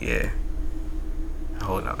of me. Yeah, a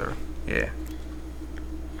whole nother. Yeah.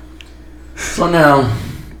 So now,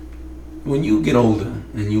 when you get older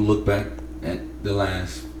and you look back at the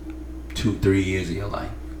last 2-3 years of your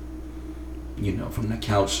life, you know, from the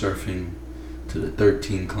couch surfing to the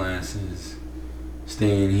 13 classes,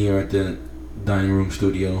 staying here at the dining room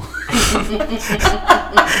studio.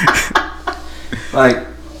 Like,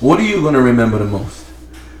 what are you gonna remember the most?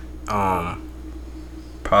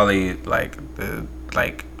 Probably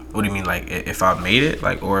what do you mean, like if I made it,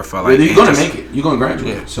 like, or if I like? You're gonna make it. You're gonna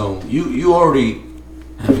graduate. Yeah. So you already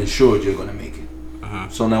have ensured you're gonna make it.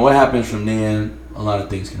 So now what happens from there? A lot of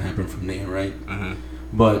things can happen from there, right?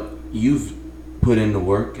 But you've put in the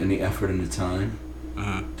work and the effort and the time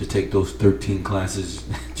to take those 13 classes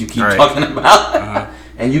that you keep talking about,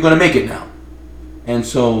 and you're gonna make it now. And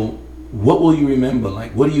so, what will you remember?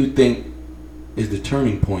 Like, what do you think is the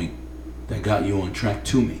turning point that got you on track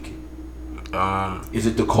to make it? Is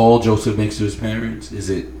it the call Joseph makes to his parents? Is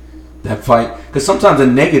it that fight? Because sometimes a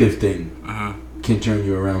negative thing can turn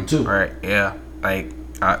you around too. Right. Yeah. Like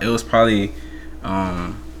it was probably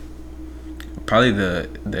the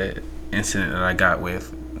incident that I got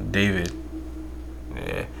with David.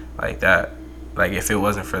 Yeah. Like that. Like if it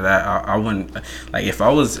wasn't for that, I wouldn't. Like if I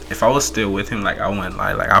was still with him, like I wouldn't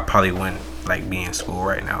lie. Like I probably wouldn't like be in school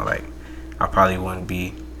right now. Like I probably wouldn't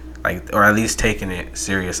be like, or at least taking it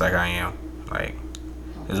serious like I am. Like,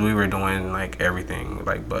 cause we were doing like everything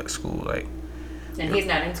like but school. Like, and he's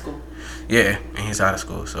not in school. Yeah, and he's out of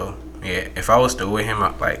school. So yeah, if I was still with him,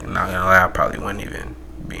 like not gonna lie, I probably wouldn't even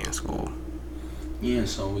be in school. Yeah,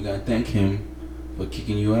 so we gotta thank him for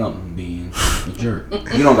kicking you out and being a jerk.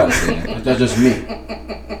 You don't gotta say that. That's just me.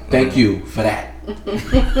 Thank you for that.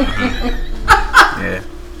 Yeah.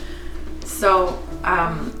 So,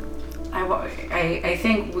 I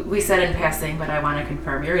think we said in passing, but I want to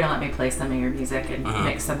confirm. You're gonna let me play some of your music and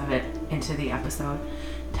mix some of it into the episode.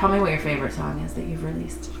 Tell me what your favorite song is that you've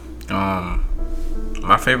released.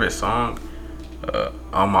 My favorite song,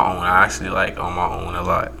 On My Own. I actually like On My Own a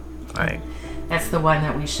lot. Like. That's the one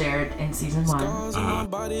that we shared in season 1. My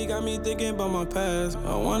body got me thinking about my past.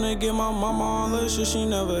 I wanna give my mama all the shit she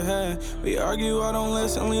never had. We argue, I don't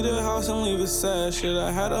listen, leave the house and leave it sad. Shit, I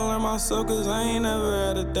had to learn myself cause I ain't never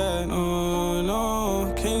had a dad.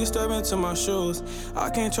 No, can you step into my shoes? I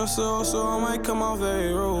can't trust her, so I might come out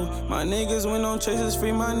very rude. My niggas went on chases,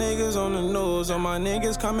 free my niggas on the news. All my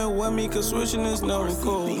niggas coming with me cause switching is never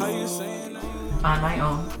cool. How you saying? On My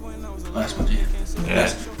Own. That's my jam. Yeah.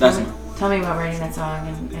 That's Tell me about writing that song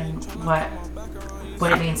and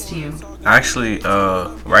what it means to you. Actually,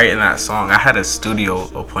 writing that song, I had a studio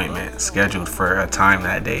appointment scheduled for a time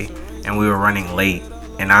that day, and we were running late,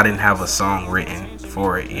 and I didn't have a song written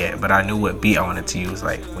for it yet, but I knew what beat I wanted to use.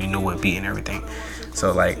 Like, we knew what beat and everything.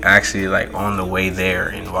 So, like, actually, like, on the way there,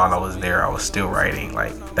 and while I was there, I was still writing,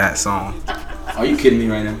 like, that song. Are you kidding me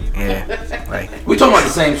right now? Yeah. Like, we talking about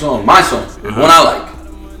the same song, my song, one I like.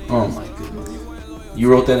 Oh, my goodness. You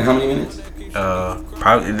wrote that in how many minutes?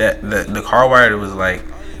 Probably the car ride was like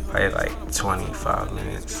 25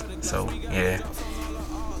 minutes. So yeah.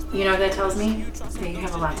 You know what that tells me? That you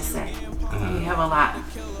have a lot to say. You have a lot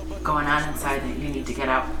going on inside that you need to get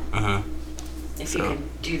out. If you can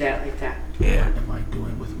do that like that. Yeah. What am I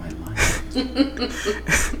doing with my life?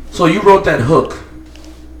 So you wrote that hook,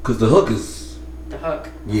 cause the hook is. The hook.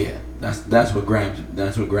 Yeah, that's what grabs you.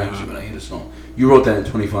 That's what grabs you when I hear the song. You wrote that in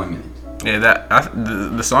 25 minutes. Yeah,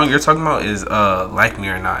 the song you're talking about is Like Me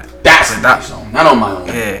or Not. That's my song, not On My Own.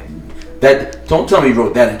 Yeah. Don't tell me you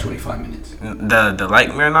wrote that in 25 minutes. The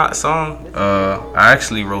Like Me or Not song, I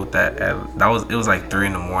actually wrote that it was like 3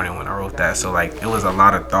 a.m. when I wrote that. So like it was a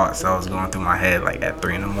lot of thoughts that was going through my head like at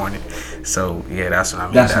 3 a.m. So yeah, that's what I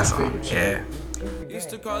mean. That's that my song. favorite. Yeah. Used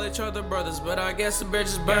to call each other brothers, but I guess the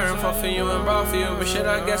bitches burn. Fought for you and brought for you, but shit,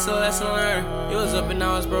 I guess a lesson learned. You was up and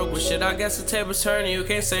now it's broke, but shit, I guess the table's turning. You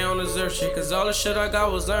can't say on deserve shit, cause all the shit I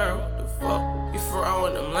got was earned. What the fuck? You front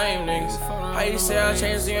with them lame niggas. How you say I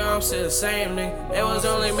changed you, I'm still the same nigga. It was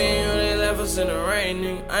only me and you, they left us in the rain,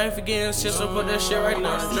 nigga. I ain't forgetting shit, so put that shit right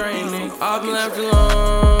now in the drain, nigga. I've been left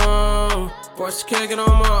alone, forced to kick it on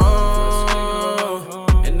my own.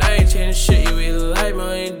 And I ain't changing shit, you either like me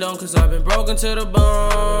or you don't, cause I've been broken to the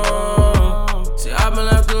bone. See, I've been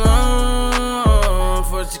left alone,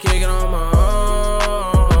 forced to kick it on my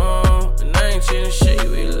own. And I ain't changing this shit,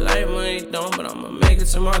 you either like money, don't, but I'ma make it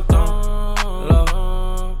to my throne.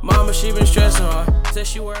 Mama, she been stressing hard. Said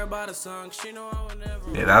she worried about a song, she know I would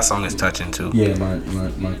never. Yeah, that song is touching too. Yeah, my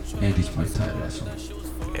auntie's probably tired of that song.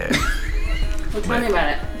 Yeah. Well, tell me about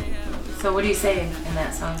it. So what do you say in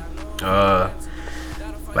that song?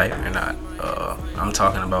 Like or not. I'm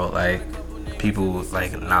talking about like people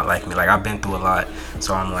like not like me. Like I've been through a lot,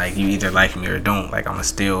 so I'm like, you either like me or don't. Like I'ma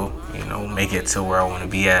still, make it to where I want to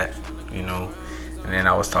be at, And then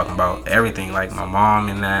I was talking about everything, like my mom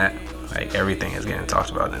and that. Like everything is getting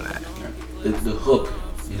talked about in that. The hook,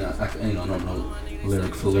 I don't know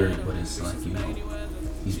lyric for lyric, but it's like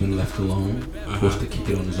he's been left alone, forced to kick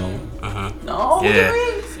it on his own. No, yeah.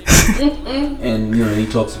 And he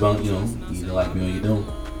talks about you either like me or you don't.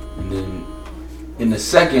 And then in the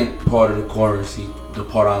second part of the chorus, the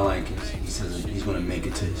part I like is he says he's gonna make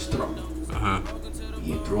it to his throne.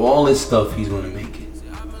 Through all this stuff, he's gonna make it.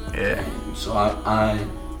 Yeah. And so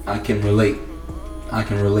I can relate. I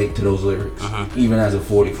can relate to those lyrics, even as a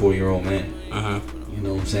 44-year-old man. You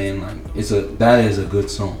know what I'm saying? Like that is a good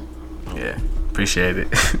song. Yeah, appreciate it.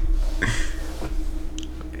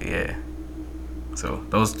 Yeah. So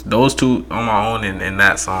those two on my own and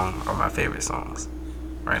that song are my favorite songs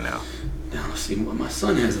right now. Now see, my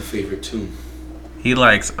son has a favorite too. He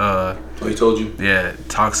likes Oh, he told you? Yeah,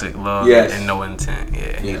 Toxic Love and No Intent.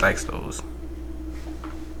 Yeah, he likes those.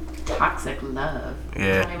 Toxic Love.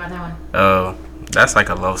 Yeah. Tell me about that one. That's like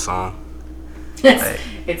a love song.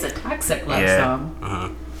 It's a toxic love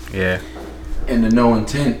song. Yeah. And the No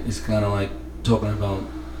Intent is kind of like talking about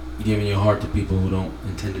giving your heart to people who don't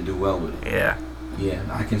intend to do well with it. Yeah. Yeah,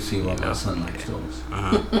 I can see why my son likes those.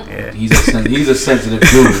 Yeah. He's a sensitive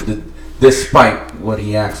dude, despite what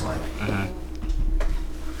he acts like.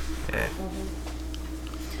 Yeah.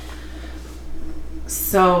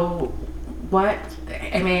 So,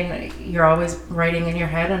 you're always writing in your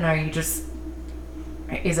head, and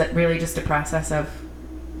is it really just a process of,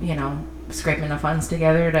 scraping the funds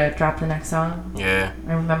together to drop the next song? Yeah.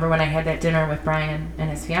 I remember when I had that dinner with Brian and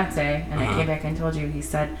his fiance, and I came back and told you, he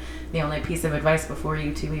said the only piece of advice before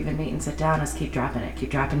you two even meet and sit down is keep dropping it.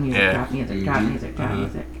 Keep dropping music, drop music, drop music, drop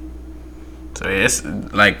music. So it's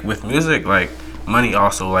like with music, like money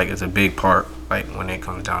also like is a big part. Like when it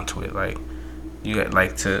comes down to it, like you get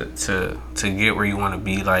like to get where you want to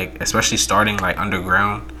be, like especially starting like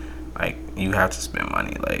underground, like you have to spend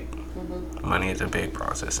money. Like money is a big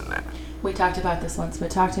process in that. We talked about this once,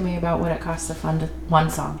 but talk to me about what it costs to fund one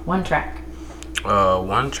song, one track.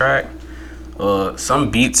 One track.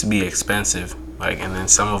 Some beats be expensive, like, and then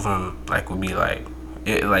some of them like would be like,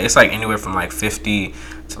 it's like anywhere from like 50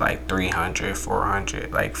 to like 300,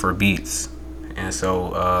 400, like for beats. And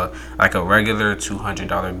so like a regular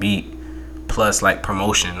 $200 beat plus like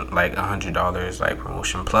promotion, like $100 like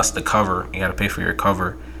promotion plus the cover. You gotta pay for your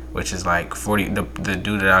cover, which is like 40. The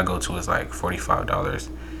dude that I go to is like $45,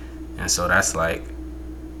 and so that's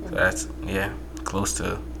close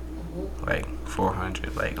to like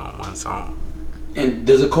 400 like on one song. And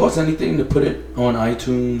does it cost anything to put it on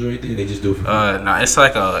iTunes or anything? They just do it for free? No, it's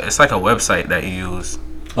like a website that you use.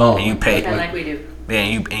 Oh, and you pay like we do. Yeah,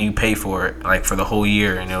 and you pay for it like for the whole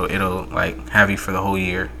year, and it'll like have you for the whole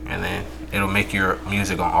year, and then it'll make your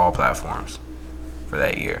music on all platforms for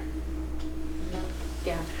that year.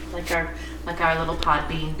 Yeah, like our little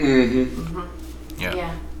Podbean.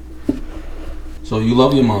 Yeah. So you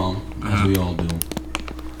love your mom, as we all do,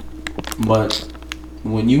 but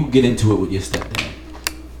when you get into it with your stepdad,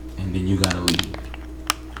 and then you gotta leave,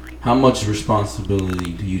 how much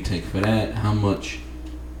responsibility do you take for that? How much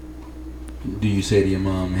do you say to your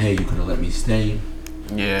mom, "Hey, you could have let me stay"?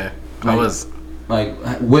 Yeah,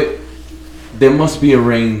 there must be a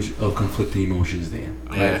range of conflicting emotions there.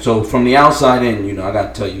 Right? Yeah. So from the outside in, I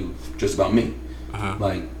gotta tell you just about me.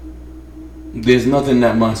 Like, there's nothing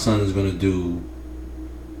that my son is gonna do,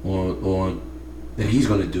 or that he's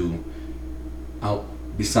gonna do, out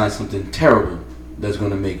besides something terrible that's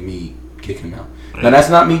gonna make me kick him out. Yeah. Now that's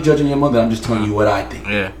not me judging your mother. I'm just telling you what I think.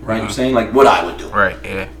 Yeah. Right. I'm saying like what I would do. Right.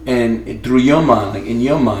 Yeah. And through your mind, like in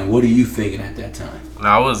your mind, what are you thinking at that time? No,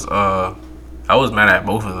 I was mad at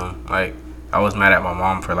both of them. Like I was mad at my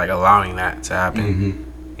mom for like allowing that to happen.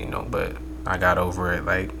 But I got over it.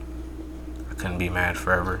 Like I couldn't be mad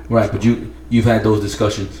forever. Right. But you've had those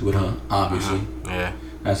discussions with her, obviously. Yeah.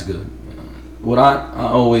 That's good. What I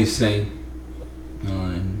always say,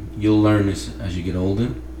 and you'll learn this as you get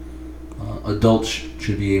older, adults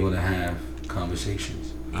should be able to have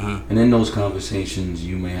conversations. And in those conversations,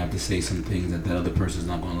 you may have to say some things that other person's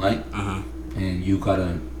not going to like. And you got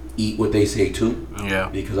to eat what they say too. Yeah.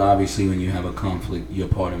 Because obviously when you have a conflict, you're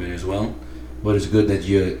part of it as well. But it's good that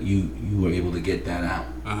you were able to get that out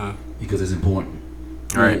because it's important.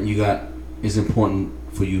 Right. And it's important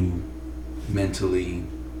for you mentally,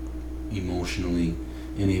 emotionally,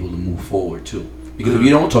 and able to move forward too. Because if you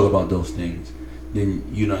don't talk about those things, then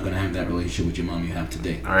you're not gonna have that relationship with your mom you have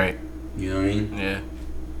today. Right. You know what I mean? Yeah.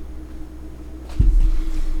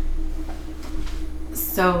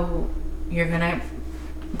 So you're gonna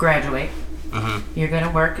graduate. You're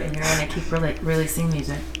gonna work, and you're gonna keep releasing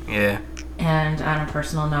music. Yeah. And on a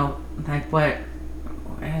personal note, like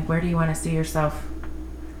where do you want to see yourself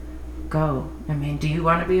go? I mean, do you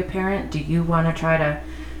want to be a parent? Do you want to try to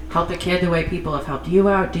help a kid the way people have helped you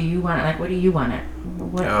out? Do you want what do you want it?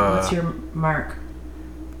 What's your mark?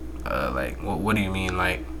 Like what do you mean,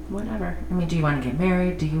 like? Whatever. I mean, do you want to get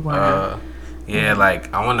married? Do you want to? Yeah,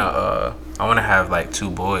 like I wanna have like 2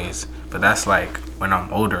 boys, but that's like when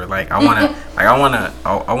I'm older. Like I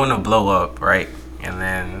wanna blow up, right? And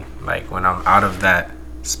then like when I'm out of that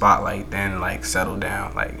spotlight, then like settle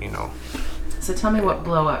down, like, you know. So tell me what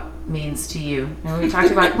blow up means to you. And we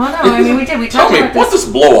talked about. Well, no, I mean we did. We talked about this. What does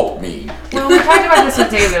blow up mean? Well, we talked about this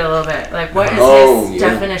with David a little bit. Like, what is his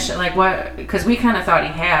definition? Like, what? Because we kind of thought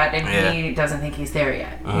he had, and he doesn't think he's there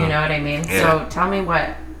yet. You know what I mean? Yeah. So tell me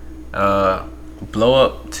what. Blow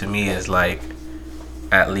up to me is like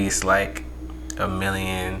at least like $1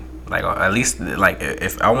 million. Like at least like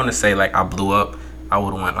if I want to say like I blew up, I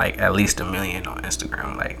would want like at least $1 million on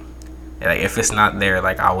Instagram. Like if it's not there,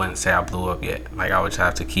 like I wouldn't say I blew up yet. Like I would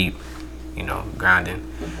have to keep, you know,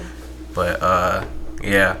 grinding. But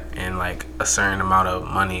yeah, and like a certain amount of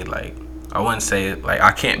money. Like I wouldn't say like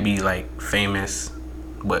I can't be like famous,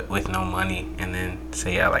 but with no money, and then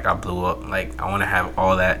say like I blew up. Like I want to have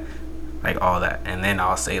all that, and then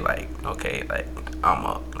I'll say like okay, like I'm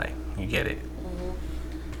up. Like you get it.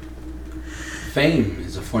 Fame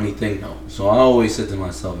is a funny thing though. So I always said to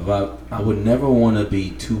myself, if I would never want to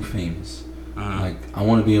be too famous. Like I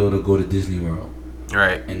want to be able to go to Disney World,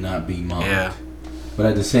 right, and not be mobbed. Yeah. But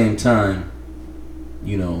at the same time,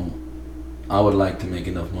 you know, I would like to make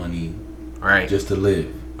enough money, right, just to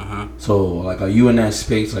live. So like, are you in that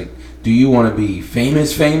space? Like, do you want to be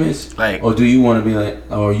famous, like, or do you want to be like,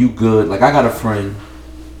 or are you good? Like, I got a friend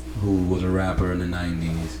who was a rapper in the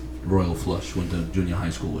 90s, Royal Flush, went to junior high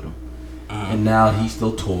school with him. And now he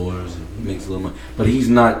still tours and he makes a little money. But he's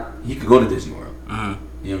not, he could go to Disney World. You know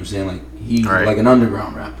what I'm saying? Like, he's like an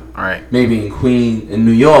underground rapper. Right. Maybe in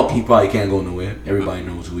New York, he probably can't go nowhere. Everybody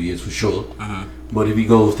knows who he is for sure. But if he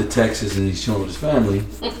goes to Texas and he's chilling with his family,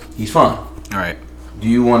 he's fine. Right. Do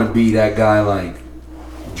you want to be that guy like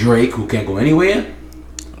Drake who can't go anywhere?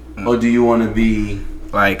 Or do you want to be...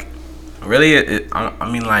 Like, really, I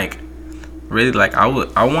mean, like, really, like, I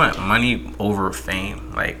want money over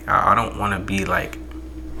fame. Like, I don't want to be like,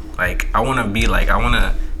 I want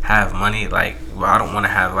to have money, like, well, I don't want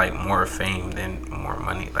to have, like, more fame than more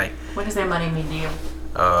money. Like, what does that money mean to you?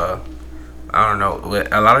 I don't know.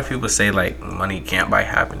 A lot of people say, like, money can't buy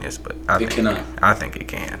happiness, but I think it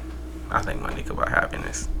can. I think money can buy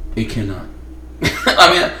happiness. It cannot.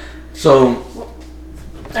 I mean, so...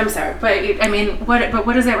 I'm sorry, but I mean,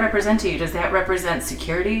 what does that represent to you? Does that represent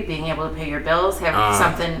security, being able to pay your bills, have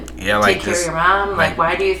something, like take care of your mom? Like,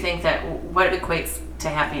 why do you think that? What equates to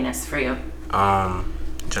happiness for you?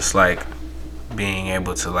 Just like being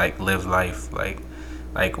able to like live life,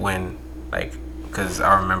 like when like, cause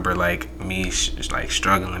I remember like me like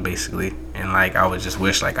struggling basically, and like I would just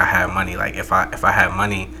wish like I had money. Like if I had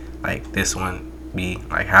money, like this wouldn't be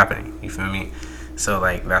like happening. You feel me? So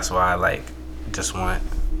like that's why I like just want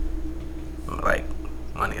like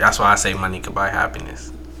money. That's why I say money can buy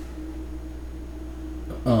happiness.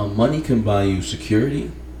 Money can buy you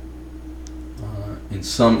security. In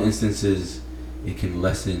some instances, it can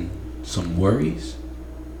lessen some worries,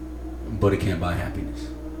 but it can't buy happiness.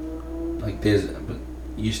 Like but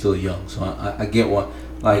you're still young, so I get what.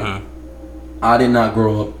 Like I did not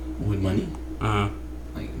grow up with money.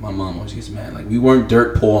 Like my mom always gets mad. Like we weren't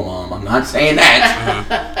dirt poor, Mom. I'm not saying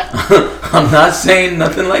that. I'm not saying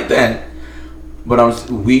nothing like that. But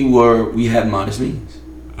we had modest means,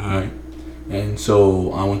 right? And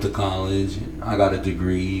so I went to college and I got a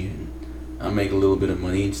degree and I make a little bit of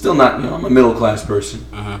money. And still not, I'm a middle class person.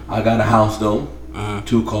 I got a house though,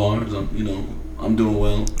 2 cars. I'm doing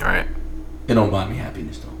well. Right. It don't buy me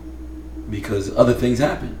happiness though, because other things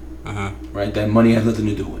happen. Right. That money has nothing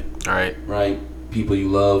to do with. Right. Right. People you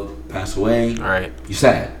love pass away. Right. You're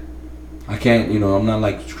sad. I can't, I'm not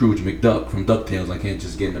like Scrooge McDuck from DuckTales. I can't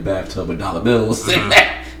just get in the bathtub with dollar bills and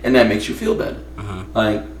that makes you feel better.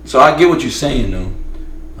 Like, so I get what you're saying though.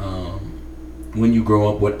 When you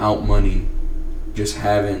grow up without money, just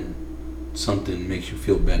having something makes you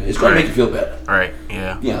feel better. It's going to make you feel better. Right.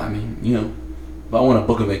 Yeah. Yeah, I mean, if I want to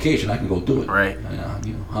book a vacation, I can go do it. Right.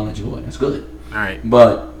 I'll let you go. That's good. All right.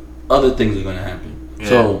 But other things are going to happen. Yeah.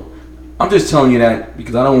 So I'm just telling you that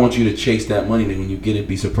because I don't want you to chase that money. Then when you get it,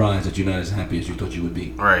 be surprised that you're not as happy as you thought you would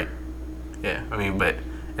be. Right. Yeah. I mean, but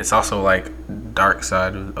it's also like dark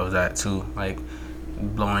side of that too. Like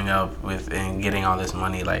blowing up with and getting all this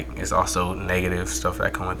money. Like it's also negative stuff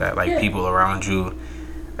that come with that. Like people around you.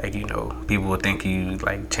 Like people would think you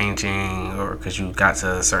like changing or because you got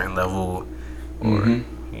to a certain level, or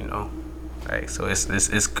like so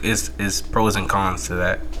it's pros and cons to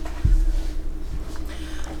that.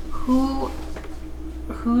 Who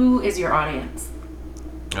is your audience?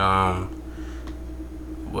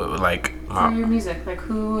 Like for your music, like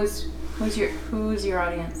who's your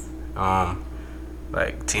audience?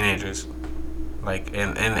 Like teenagers. Like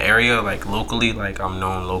in the area, like locally, like I'm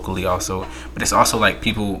known locally also, but it's also like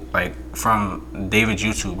people like from David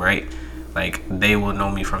YouTube, right? Like they will know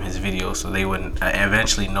me from his videos, so they would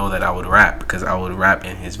eventually know that I would rap because I would rap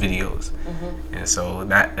in his videos, and so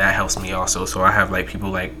that helps me also. So I have like people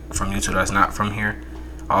like from YouTube that's not from here,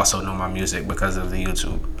 also know my music because of the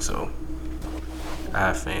YouTube. So I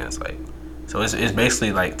have fans like, so it's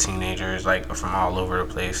basically like teenagers like from all over the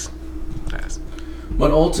place.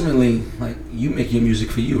 But ultimately, like, you make your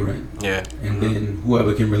music for you, right? Yeah. And then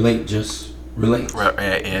whoever can relate, just relates.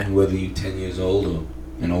 Right, yeah. Whether you're 10 years old or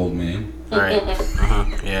an old man. Right.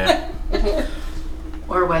 Yeah.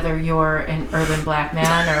 Or whether you're an urban black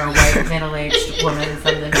man or a white middle-aged woman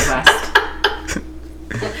from the Midwest.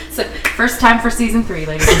 So, first time for season 3,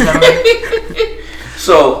 ladies and gentlemen.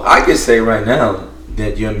 So, I can say right now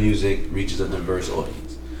that your music reaches a diverse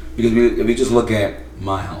audience. Because if we just look at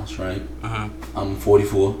my house, right? I'm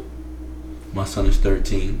 44. My son is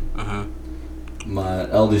 13. My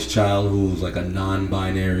eldest child, who's like a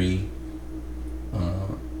non-binary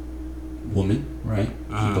woman, right?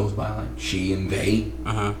 She goes by like she and they.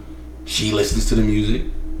 She listens to the music,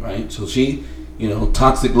 right? So she,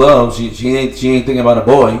 toxic love. She ain't thinking about a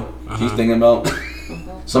boy. She's thinking about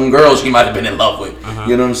some girl she might have been in love with.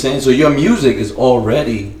 You know what I'm saying? So your music is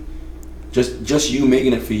already just you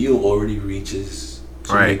making it for you already reaches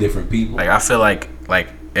so many different people. Like I feel like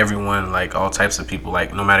everyone, like all types of people,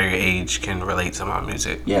 like no matter your age, can relate to my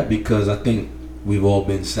music. Yeah, because I think we've all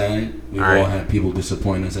been sad. We've all had people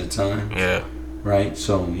disappoint us at times. Yeah. Right?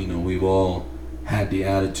 So, we've all had the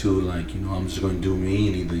attitude like, I'm just going to do me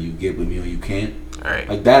and either you get with me or you can't. Right.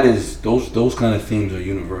 Like that is, those kind of themes are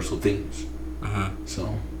universal themes.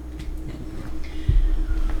 So.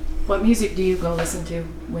 What music do you go listen to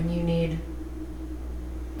when you need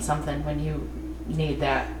something, when you need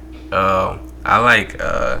that? I like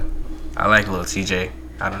Lil TJ.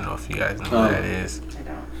 I don't know if you guys know who that is. I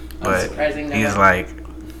don't. But he's like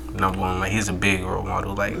number one. Like he's a big role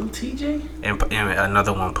model. Like Lil TJ and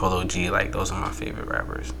another one, Polo G. Like those are my favorite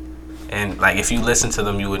rappers. And like if you listen to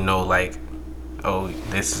them, you would know like, oh,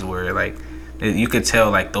 this is where like you could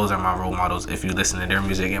tell like those are my role models if you listen to their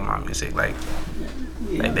music and my music. Like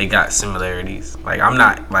they got similarities. Like I'm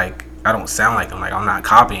not like I don't sound like them. Like I'm not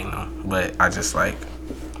copying them, but I just like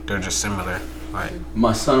they're just similar. Like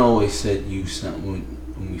my son always said you sound when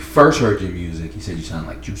we first heard your music. He said you sound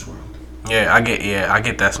like Juice WRLD. Yeah, I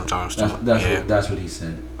get that sometimes too. That's what he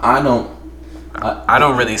said. I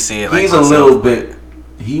don't really see it. Like he's myself, a little bit.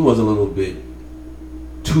 He was a little bit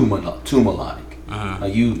too melodic.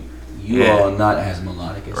 Like you are not as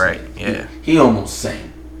melodic as him. Yeah. He almost sang.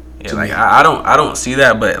 Yeah, like I don't see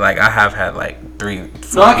that, but like I have had like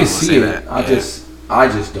 3-4 No, I can see it. that. I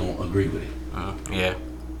just don't agree with it. Yeah.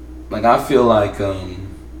 Like I feel like Lil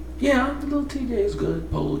TJ is good,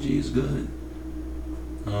 Polo G is good.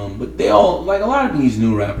 But they all like a lot of these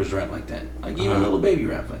new rappers rap like that. Like even Lil Baby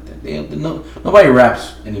rap like that. Nobody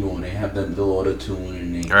raps anymore. They have the little auto tune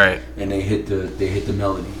and they hit the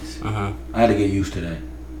melodies. I had to get used to that.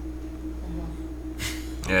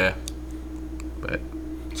 Yeah. But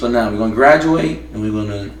so now we're gonna graduate and we're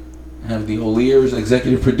gonna have the old ears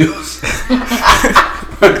executive produce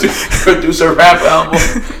a rap album.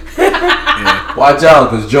 Yeah. Watch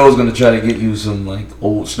out, because Joe's gonna try to get you some like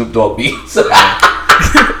old Snoop Dogg beats.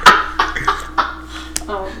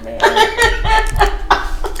 Oh man!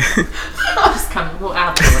 Just we'll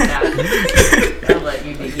out there with that. I'll let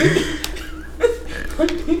you do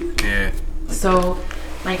it. Yeah. So,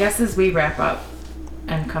 my guess is we wrap up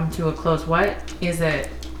and come to a close. What is it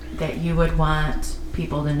that you would want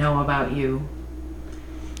people to know about you?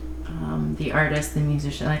 The artist, the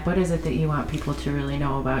musician, like what is it that you want people to really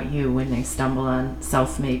know about you when they stumble on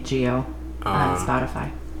Self-Made Geo on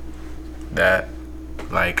Spotify? That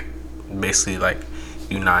like basically like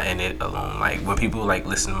you're not in it alone. Like when people like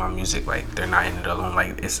listen to my music, like they're not in it alone.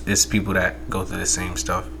 Like it's people that go through the same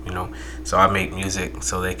stuff, you know. So I make music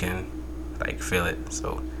so they can like feel it.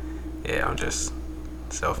 So yeah, I'm just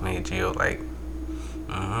self-made Gio, like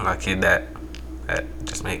a kid that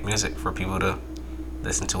just make music for people to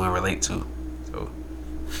listen to and relate to. So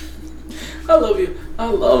I love you. I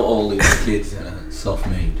love all these kids that are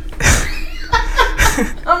self-made.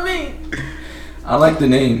 I mean, I like the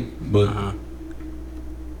name, but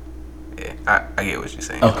yeah, I get what you're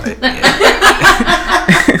saying. Okay. But, yeah.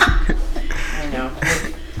 I know.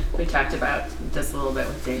 We talked about this a little bit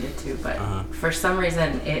with David too, but for some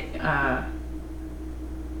reason it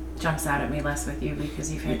jumps out at me less with you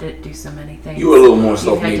because you've had to do so many things. you were a little more You've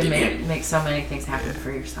self-made had to than him. make so many things happen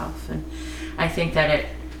for yourself, and I think that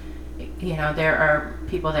there are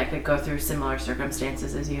people that could go through similar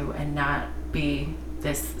circumstances as you and not be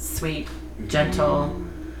this sweet, gentle,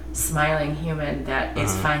 smiling human that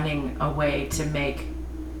is finding a way to make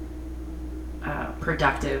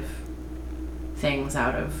productive things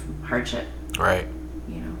out of hardship. Right.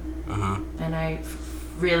 You know. And I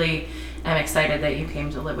really am excited that you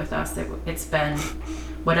came to live with us. It's been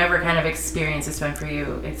whatever kind of experience it's been for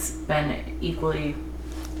you. It's been equally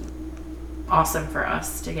awesome for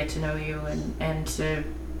us to get to know you and to,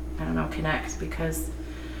 I don't know, connect because,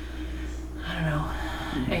 I don't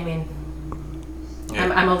know, I mean,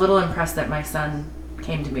 Yeah. I'm a little impressed that my son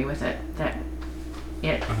came to me with it, that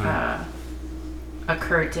it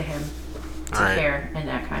occurred to him to care in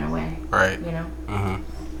that kind of way, Right. you know?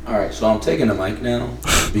 All right, so I'm taking the mic now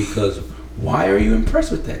because why are you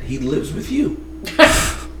impressed with that? He lives with you.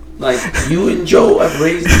 Like, you and Joe have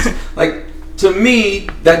raised this. Like, to me,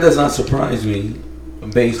 that does not surprise me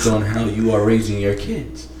based on how you are raising your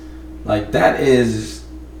kids. Like, that is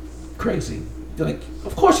crazy. Like,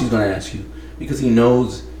 of course he's going to ask you because he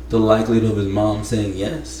knows the likelihood of his mom saying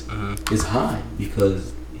yes is high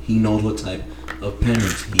because he knows what type of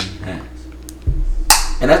parents he has.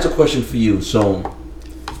 And that's a question for you. So,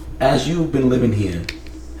 as you've been living here,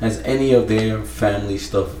 has any of their family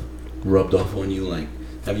stuff rubbed off on you? Like,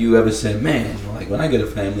 have you ever said, man, like when I get a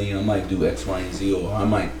family, I might do X, Y, and Z, or I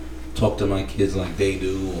might talk to my kids like they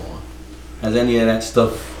do, or has any of that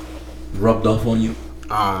stuff rubbed off on you?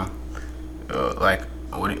 Like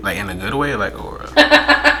like in a good way, like or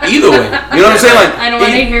either way, you know what I'm saying? Like, I don't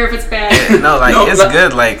want to hear if it's bad. no, like No, it's but-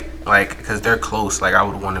 good, like because they're close. Like I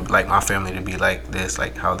would want to like my family to be like this,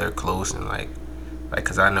 like how they're close and like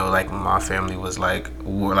because I know like my family was like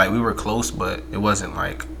we were close, but it wasn't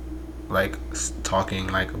like talking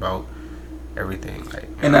like about everything. Like,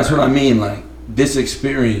 and that's what I mean. Like, this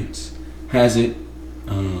experience, has it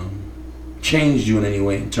changed you in any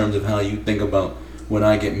way in terms of how you think about when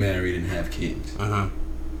I get married and have kids?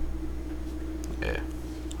 Yeah.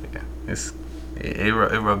 It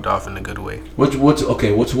rubbed off in a good way. What's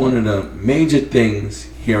one of the major things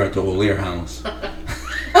here at the O'Lear house?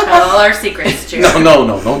 Tell all our secrets, Jim. No,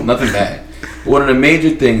 nothing bad. What are the major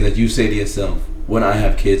things that you say to yourself, when I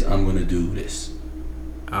have kids, I'm gonna do this?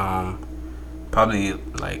 Probably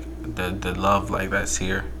like the love like that's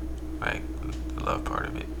here, like the love part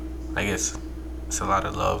of it. I guess it's a lot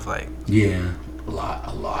of love, like Yeah, a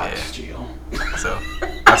lot, Yeah. Gio. so.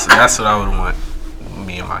 That's what I would want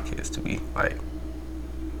me and my kids to be like.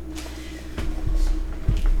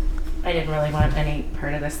 I didn't really want any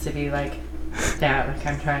part of this to be like that. Like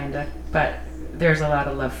I'm trying to, but there's a lot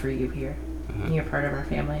of love for you here. You're part of our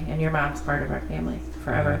family, and your mom's part of our family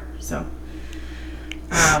forever. So,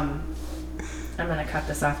 I'm gonna cut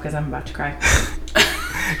this off because I'm about to cry.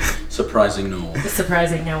 Surprising no one.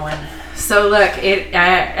 Surprising no one. So look,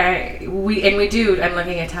 we do. I'm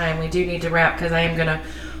looking at time. We do need to wrap because I am gonna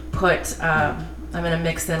put. I'm gonna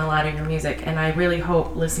mix in a lot of your music, and I really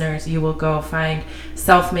hope, listeners, you will go find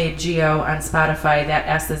Self-Made Gio on Spotify. That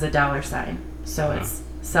S is a $, so it's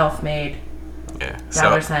Self-Made Yeah.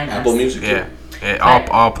 $. Apple S. Music. Yeah. But-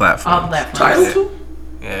 All platforms. All platforms. Tidal Yeah. too?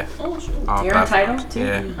 Yeah. Oh, sure. All You're on platforms. Tidal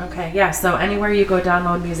too? Yeah. Okay, yeah. So anywhere you go,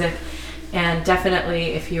 download music, and definitely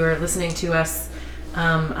if you are listening to us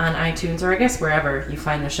on iTunes or I guess wherever you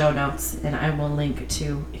find the show notes, and I will link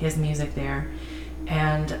to his music there.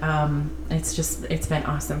 And it's been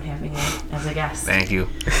awesome having you as a guest. Thank you.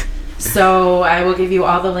 So I will give you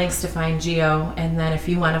all the links to find Gio, and then if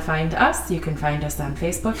you want to find us, you can find us on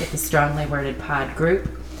Facebook at the Strongly Worded Pod group.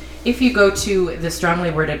 If you go to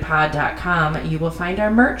thestronglyWordedPod.com, you will find our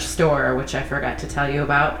merch store, which I forgot to tell you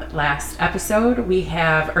about last episode. We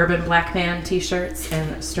have Urban Black Man t-shirts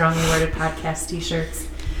and Strongly Worded Podcast t-shirts.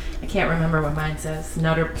 I can't remember what mine says.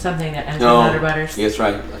 Something that ends with Nutter Butters. Yes,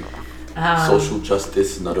 right. Like social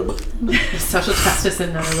justice, Nutter Butters. Social justice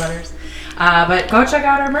and Nutter Butters. But go check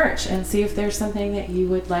out our merch and see if there's something that you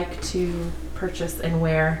would like to purchase and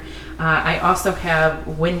wear. I also have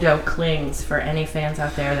window clings for any fans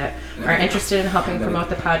out there that are interested in helping promote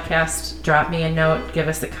the podcast. Drop me a note, give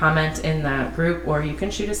us a comment in the group, or you can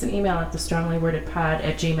shoot us an email at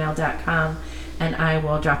thestrongly.wordedpod@gmail.com, and I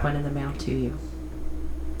will drop one in the mail to you.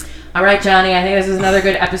 All right, Johnny, I think this is another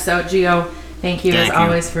good episode. Gio, thank you as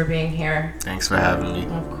always for being here. Thanks for having me.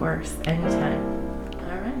 Of course, anytime.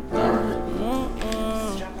 All right.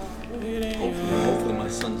 Hopefully my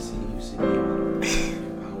son sees you.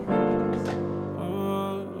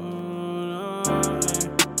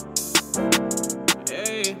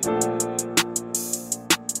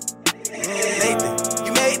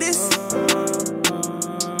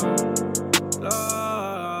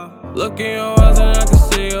 Look in your eyes and I can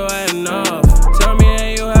see you ain't enough. Tell me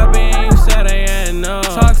ain't you happy and you said I ain't enough.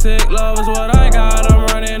 Toxic love is what I got, I'm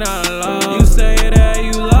running out of love. You say that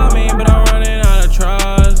you love me, but I'm running out of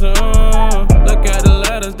trust. Look at the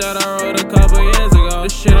letters that I wrote a couple years ago.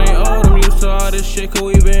 This shit ain't old, I'm used to all this shit cause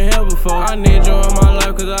we been here before. I need you in my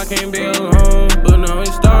life cause I can't be alone. But now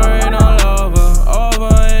it's starting all over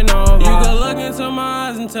and over. You can look into my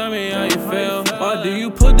eyes and tell me how you feel. Or do you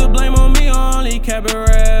put the blame on me or only kept it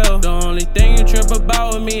real? The only thing you trip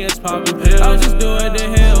about with me is popping pills. I'll just do it to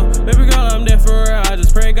heal. Baby girl, I'm there for real. I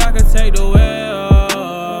just pray God can take the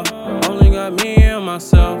wheel. Only got me and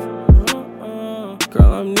myself.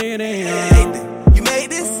 Girl, I'm needing you. You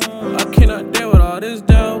made this? I cannot deal with all this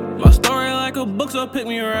doubt. My story like a book, so pick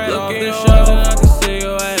me right off the shelf. And I can see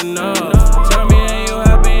you ain't enough. Tell me ain't you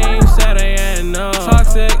happy and you said I ain't enough.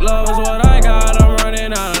 Toxic love is what I got, I'm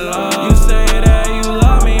running out of love. You say that you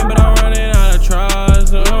love me, but I'm running out of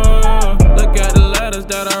trust. Look at the letters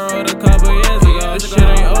that I wrote a couple years ago. This shit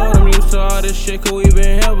ain't old, I'm used to all this shit cause we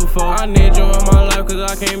been here before. I need you in my life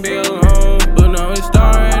cause I can't be alone. But now it's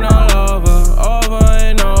starting all over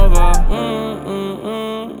and over.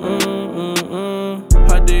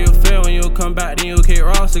 How do you feel when you come back then you kick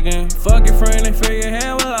Ross again? Fuck your friend and figure your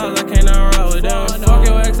head with lies, I cannot ride with them. Fuck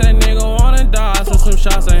your ex, that nigga wanna die, so some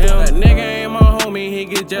shots at him. That nigga ain't my homie, he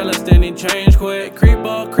get jealous then he change quick. Creep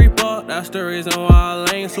up, that's the reason why I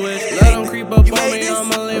lane switch. Let him creep up on me,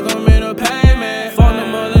 I'ma leave him in a payment. Fuck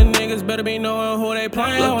them other niggas, better be knowing who they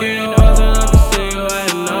playing with. Look in your eyes and I can see you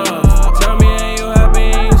ain't enough. Tell me ain't you happy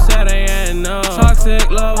and you said I ain't enough. Toxic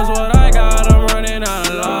love is what I got, I'm running out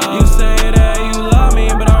of love. You say that you love me,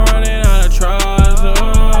 but I'm running out of trust.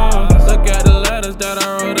 Look at the letters that I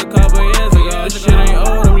wrote a couple years ago. This shit ain't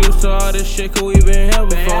old, I'm used to all this shit cause we been here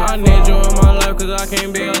before. I need you in my life cause I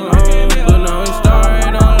can't be alone. But now it's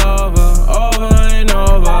starting all over and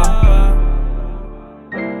over.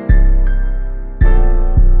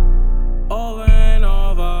 Over and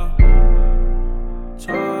over.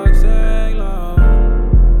 Toxic love.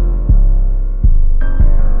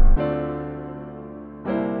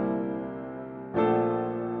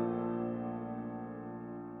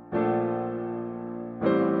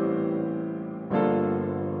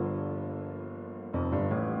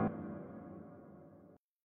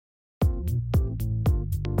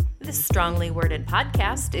 This Strongly Worded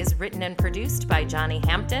podcast is written and produced by Johnny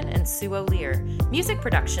Hampton and Sue O'Lear. Music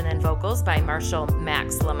production and vocals by Marshall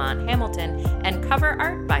Max Lamont Hamilton, and cover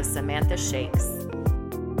art by Samantha Shakes.